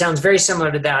study that sounds very similar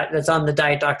to that's on the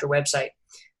Diet Doctor website.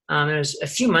 It was a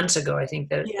few months ago, I think,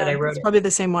 that I wrote. It's probably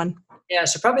the same one. Yeah,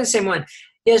 so probably the same one.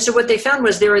 Yeah, so what they found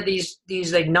was there were these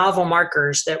like novel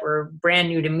markers that were brand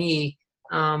new to me,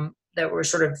 that were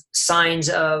sort of signs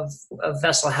of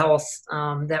vessel health,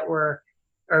 that were,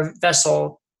 or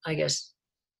vessel, I guess,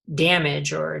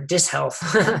 damage or dishealth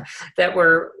that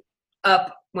were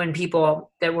up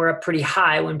pretty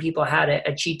high when people had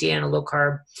a cheat day and a low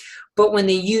carb. But when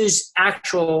they used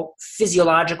actual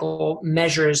physiological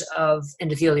measures of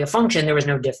endothelial function, there was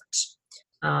no difference,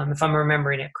 if I'm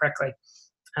remembering it correctly.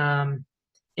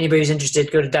 Anybody who's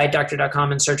interested, go to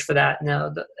dietdoctor.com and search for that,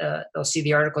 and they'll see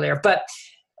the article there. But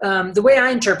the way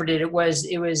I interpreted it was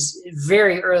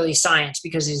very early science,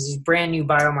 because there's these brand new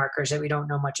biomarkers that we don't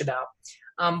know much about.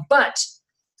 But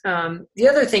the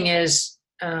other thing is,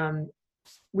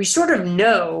 we sort of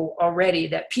know already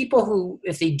that people who,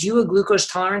 if they do a glucose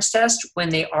tolerance test when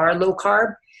they are low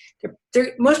carb,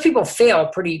 most people fail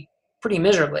pretty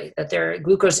miserably, that their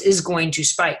glucose is going to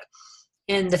spike.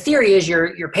 And the theory is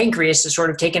your pancreas is sort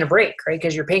of taking a break, right?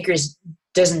 Because your pancreas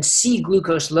doesn't see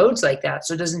glucose loads like that,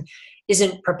 so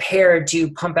isn't prepared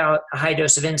to pump out a high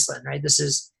dose of insulin, right? This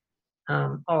is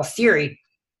all theory.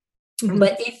 Mm-hmm.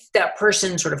 But if that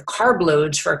person sort of carb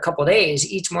loads for a couple of days,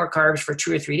 eats more carbs for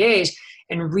 2 or 3 days,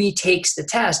 and retakes the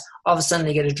test, all of a sudden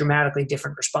they get a dramatically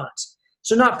different response.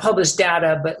 So not published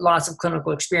data, but lots of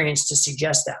clinical experience to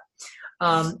suggest that.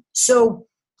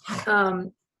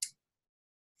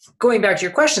 Going back to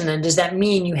your question then, does that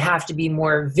mean you have to be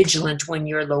more vigilant when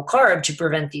you're low carb to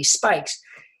prevent these spikes?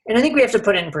 And I think we have to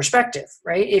put it in perspective,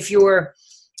 right? If you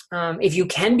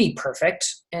can be perfect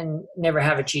and never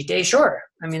have a cheat day, sure.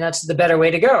 I mean, that's the better way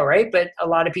to go, right? But a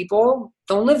lot of people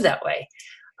don't live that way.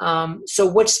 So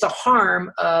what's the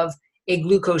harm of a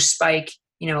glucose spike,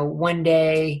 one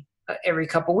day every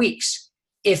couple weeks?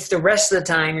 if the rest of the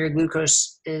time your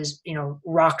glucose is,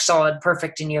 rock solid,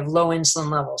 perfect, and you have low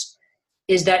insulin levels,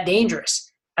 is that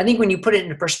dangerous? I think when you put it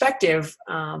into perspective,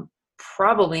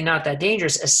 probably not that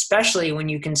dangerous, especially when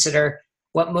you consider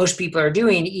what most people are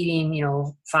doing, eating,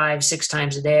 5-6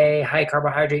 times a day, high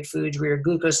carbohydrate foods where your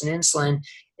glucose and insulin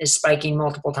is spiking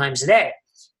multiple times a day.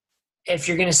 If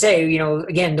you're going to say,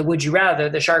 again, the would you rather,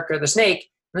 the shark or the snake,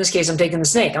 in this case, I'm taking the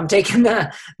snake. I'm taking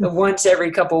the once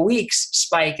every couple of weeks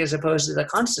spike as opposed to the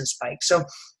constant spike. So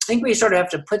I think we sort of have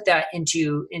to put that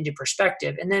into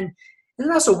perspective. And then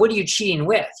also, what are you cheating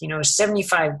with?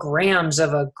 75 grams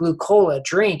of a glucola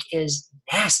drink is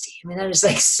nasty. I mean, that is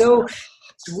like so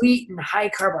sweet and high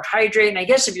carbohydrate. And I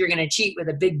guess if you're going to cheat with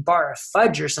a big bar of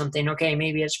fudge or something, okay,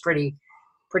 maybe it's pretty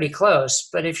close.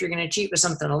 But if you're going to cheat with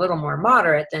something a little more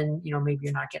moderate, then, maybe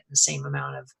you're not getting the same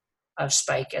amount of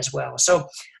spike as well. So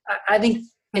I think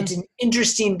it's an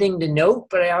interesting thing to note,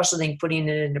 but I also think putting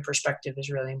it into perspective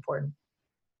is really important.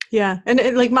 Yeah.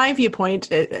 And like my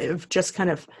viewpoint of just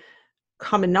kind of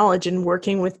common knowledge and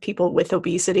working with people with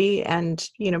obesity and,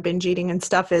 binge eating and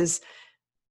stuff is,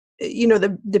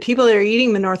 the people that are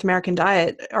eating the North American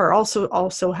diet are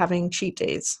also having cheat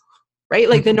days, right?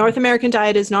 Like the North American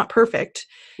diet is not perfect.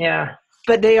 Yeah.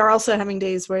 But they are also having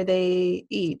days where they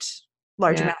eat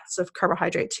large amounts of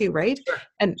carbohydrate too, right?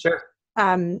 Sure.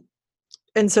 And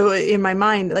so in my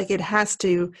mind, like it has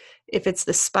to, if it's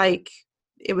the spike,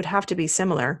 it would have to be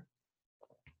similar.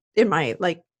 It might,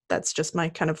 like, that's just my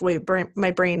kind of way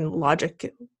my brain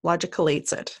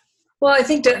logicalates it. Well, I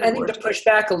think to push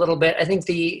back a little bit, I think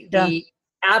the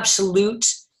absolute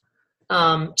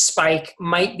spike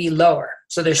might be lower.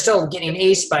 So they're still getting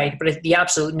a spike, but if the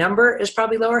absolute number is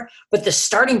probably lower, but the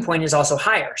starting point is also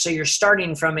higher. So you're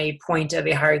starting from a point of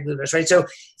a higher glucose, right? So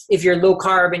if you're low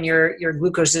carb and your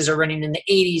glucoses are running in the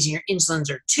 80s and your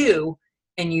insulins are 2,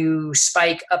 and you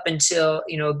spike up until,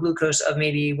 a glucose of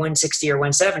maybe 160 or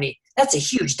 170, that's a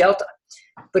huge delta.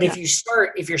 But if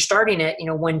you're starting at,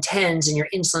 110s and your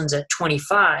insulin's at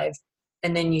 25,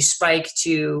 and then you spike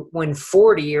to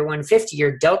 140 or 150,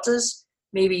 your delta's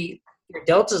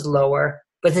lower,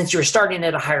 but since you're starting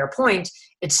at a higher point,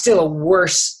 it's still a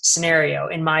worse scenario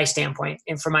in my standpoint.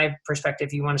 And from my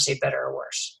perspective, you want to say better or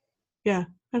worse. Yeah.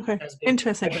 Okay.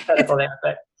 Interesting.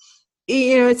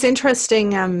 It's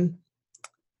interesting.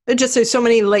 Just there's so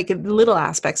many like little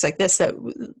aspects like this that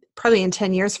probably in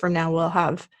 10 years from now, we'll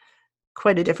have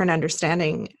quite a different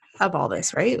understanding of all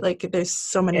this, right? Like there's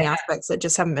so many aspects that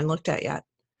just haven't been looked at yet.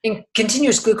 And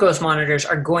continuous glucose monitors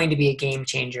are going to be a game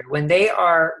changer when they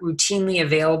are routinely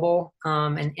available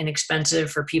and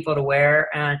inexpensive for people to wear.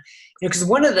 And because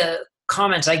one of the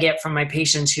comments I get from my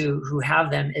patients who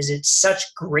have them is it's such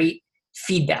great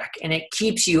feedback, and it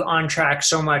keeps you on track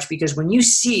so much, because when you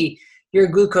see your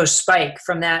glucose spike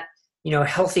from that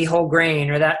healthy whole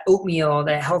grain or that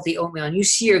healthy oatmeal, and you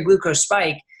see your glucose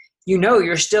spike,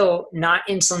 you're still not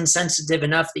insulin sensitive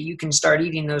enough that you can start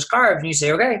eating those carbs, and you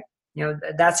say, okay,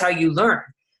 that's how you learn.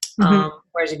 Mm-hmm.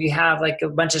 Whereas if you have like a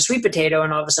bunch of sweet potato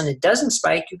and all of a sudden it doesn't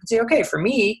spike, you can say, okay, for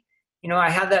me, I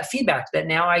have that feedback that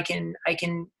now I can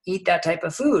eat that type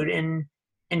of food and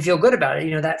feel good about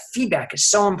it. That feedback is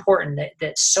so important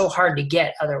that's so hard to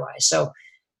get otherwise. So,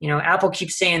 Apple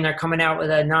keeps saying they're coming out with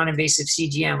a non-invasive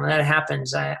CGM. When that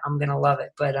happens, I'm going to love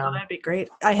it. But that'd be great.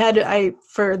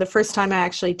 For the first time, I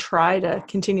actually tried a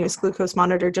continuous glucose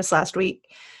monitor just last week.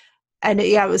 And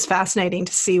it was fascinating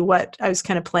to see what I was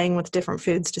kind of playing with different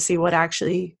foods to see what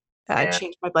actually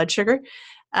changed my blood sugar.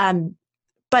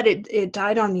 But it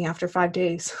died on me after 5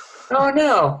 days. Oh,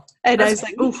 no. And I was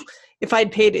like, oof. If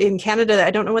I'd paid in Canada, I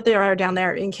don't know what they are down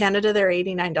there. In Canada, they're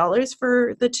 $89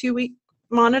 for the 2-week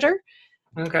monitor.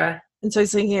 Okay. And so I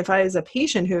was thinking, if I was a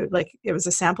patient who, like, it was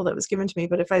a sample that was given to me,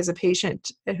 but if I was a patient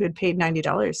who had paid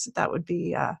 $90, that would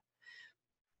be, I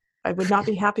would not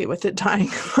be happy with it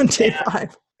dying on day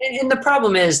 5. And the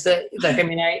problem is that, like, I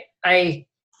mean, I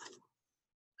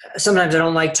sometimes I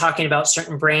don't like talking about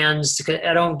certain brands because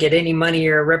I don't get any money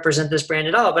or represent this brand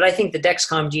at all. But I think the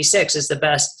Dexcom G6 is the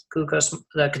best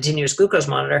the continuous glucose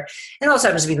monitor. And it also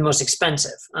happens to be the most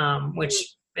expensive, which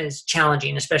is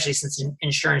challenging, especially since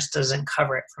insurance doesn't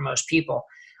cover it for most people.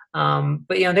 But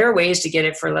there are ways to get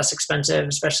it for less expensive,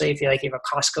 especially if you have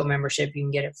a Costco membership, you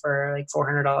can get it for like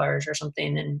 $400 or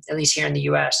something, and at least here in the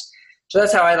US. So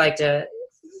that's how I like to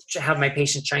have my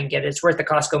patients try and get it. It's worth the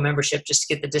Costco membership just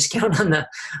to get the discount on the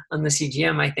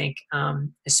CGM, I think,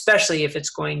 especially if it's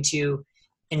going to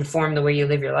inform the way you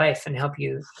live your life and help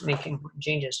you make important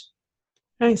changes.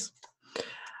 Nice.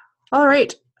 All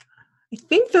right. I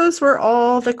think those were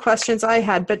all the questions I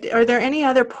had, but are there any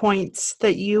other points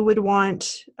that you would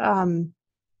want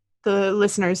the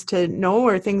listeners to know,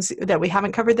 or things that we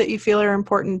haven't covered that you feel are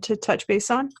important to touch base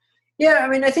on? Yeah, I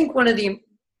mean, I think one of the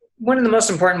most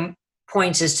important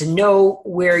points is to know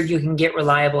where you can get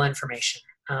reliable information.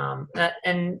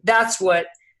 And that's what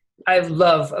I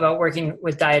love about working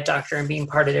with Diet Doctor and being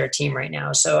part of their team right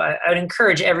now. So I would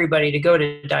encourage everybody to go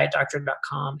to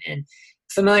dietdoctor.com and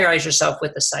familiarize yourself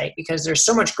with the site, because there's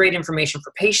so much great information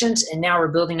for patients. And now we're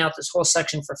building out this whole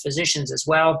section for physicians as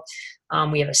well.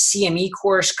 We have a CME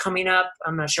course coming up.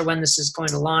 I'm not sure when this is going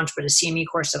to launch, but a CME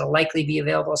course that'll likely be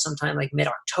available sometime like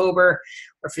mid-October,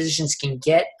 where physicians can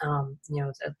get,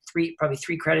 probably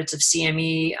 3 credits of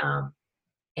CME,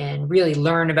 and really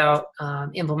learn about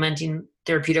implementing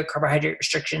therapeutic carbohydrate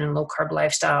restriction and low carb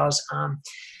lifestyles.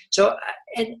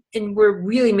 And we're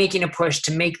really making a push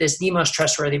to make this the most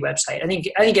trustworthy website. I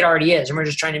think it already is, and we're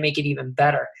just trying to make it even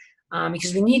better.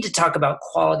 Because we need to talk about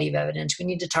quality of evidence. We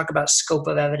need to talk about scope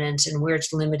of evidence and where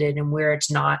it's limited and where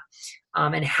it's not,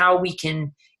 and how we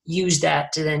can use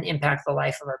that to then impact the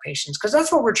life of our patients. Because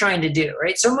that's what we're trying to do,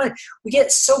 right? We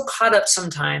get so caught up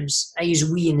sometimes, I use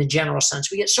we in the general sense,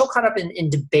 we get so caught up in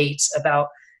debates about,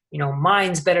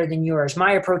 mine's better than yours,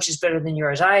 my approach is better than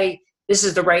yours, this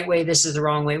is the right way, this is the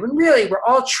wrong way, when really we're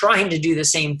all trying to do the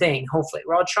same thing, hopefully.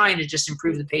 We're all trying to just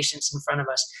improve the patients in front of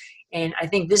us. And I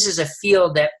think this is a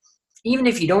field that, even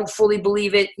if you don't fully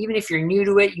believe it, even if you're new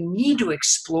to it, you need to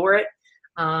explore it,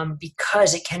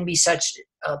 because it can be such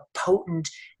a potent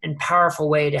and powerful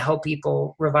way to help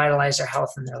people revitalize their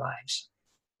health and their lives.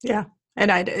 Yeah.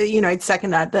 And I'd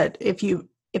second that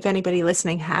if anybody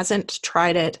listening hasn't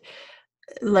tried it,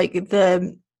 like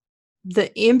the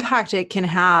impact it can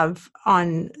have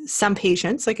on some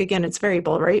patients, like, again, it's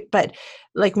variable, right? But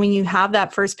like when you have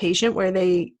that first patient where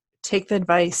they take the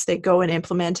advice, they go and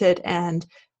implement it, and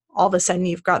all of a sudden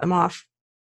you've got them off,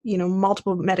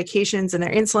 multiple medications and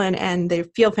their insulin, and they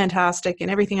feel fantastic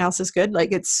and everything else is good.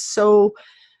 Like, it's so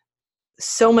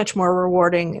much more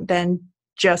rewarding than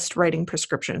just writing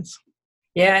prescriptions.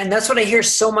 Yeah. And that's what I hear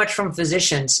so much from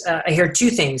physicians. I hear 2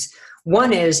 things.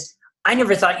 One is, I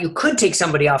never thought you could take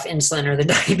somebody off insulin or the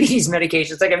diabetes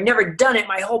medications. Like, I've never done it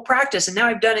my whole practice, and now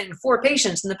I've done it in 4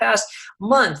 patients in the past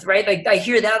month, right? Like, I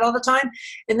hear that all the time.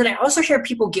 And then I also hear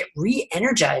people get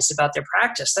re-energized about their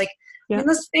practice. Like, I mean,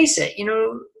 let's face it,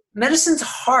 medicine's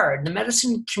hard. The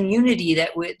medicine community,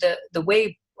 the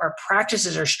way our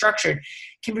practices are structured,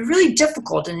 can be really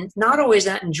difficult and not always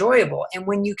that enjoyable. And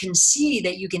when you can see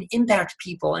that you can impact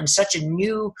people in such a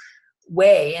new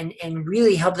way and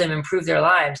really help them improve their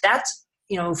lives, that's,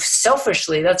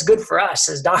 selfishly, that's good for us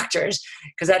as doctors,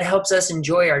 because that helps us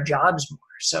enjoy our jobs more.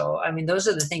 So, I mean, those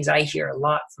are the things I hear a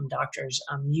lot from doctors,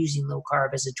 using low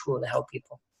carb as a tool to help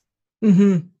people.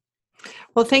 Mm-hmm.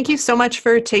 Well, thank you so much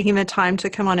for taking the time to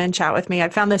come on and chat with me. I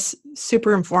found this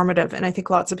super informative, and I think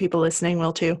lots of people listening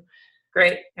will too.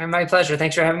 Great. And my pleasure.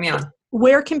 Thanks for having me on.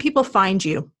 Where can people find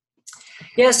you?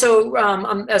 Yeah, so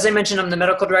as I mentioned, I'm the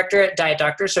medical director at Diet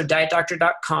Doctor, so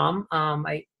dietdoctor.com.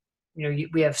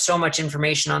 We have so much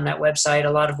information on that website, a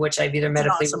lot of which I've either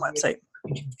medically... It's an awesome website.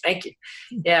 Thank you.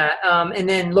 Yeah, and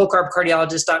then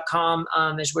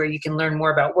lowcarbcardiologist.com is where you can learn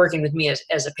more about working with me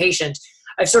as a patient.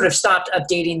 I've sort of stopped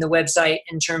updating the website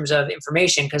in terms of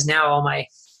information, because now all my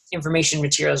information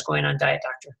material is going on Diet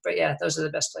Doctor. But yeah, those are the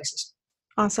best places.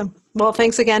 Awesome. Well,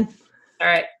 thanks again. All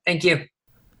right. Thank you.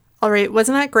 All right.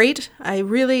 Wasn't that great? I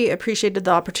really appreciated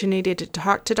the opportunity to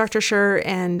talk to Dr. Scher,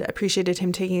 and appreciated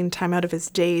him taking time out of his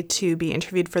day to be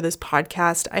interviewed for this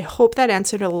podcast. I hope that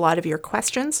answered a lot of your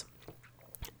questions.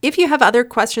 If you have other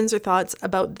questions or thoughts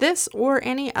about this or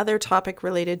any other topic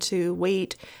related to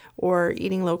weight or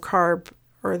eating low carb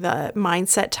or the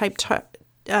mindset type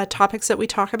topics that we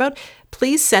talk about,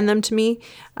 please send them to me.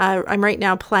 I'm right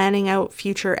now planning out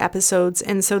future episodes.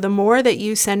 And so the more that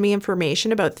you send me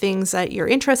information about things that you're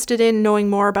interested in knowing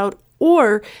more about,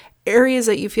 or areas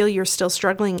that you feel you're still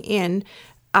struggling in,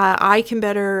 I can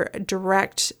better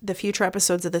direct the future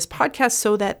episodes of this podcast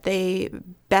so that they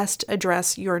best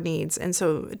address your needs, and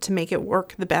so to make it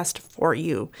work the best for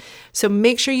you. So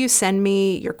make sure you send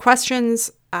me your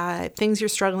questions, things you're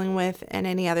struggling with, and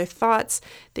any other thoughts.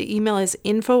 The email is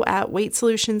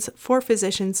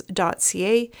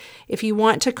info@weightsolutionsforphysicians.ca. If you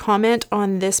want to comment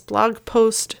on this blog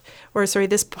post,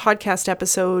 this podcast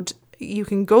episode, you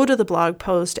can go to the blog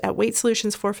post at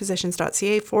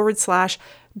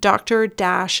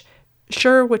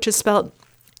weightsolutionsforphysicians.ca/Dr-Scher, which is spelled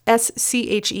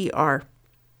SCHER.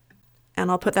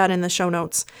 And I'll put that in the show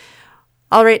notes.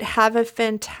 All right. Have a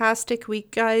fantastic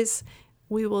week, guys.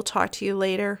 We will talk to you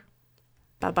later.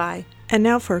 Bye-bye. And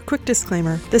now for a quick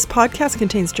disclaimer. This podcast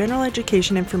contains general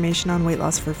education information on weight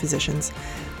loss for physicians.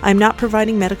 I'm not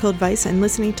providing medical advice, and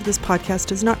listening to this podcast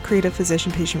does not create a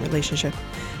physician-patient relationship.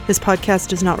 This podcast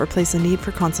does not replace the need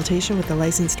for consultation with a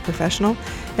licensed professional,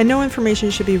 and no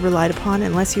information should be relied upon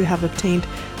unless you have obtained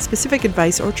specific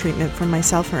advice or treatment from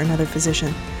myself or another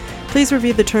physician. Please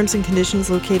review the terms and conditions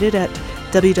located at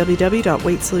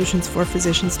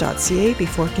www.weightsolutionsforphysicians.ca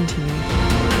before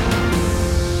continuing.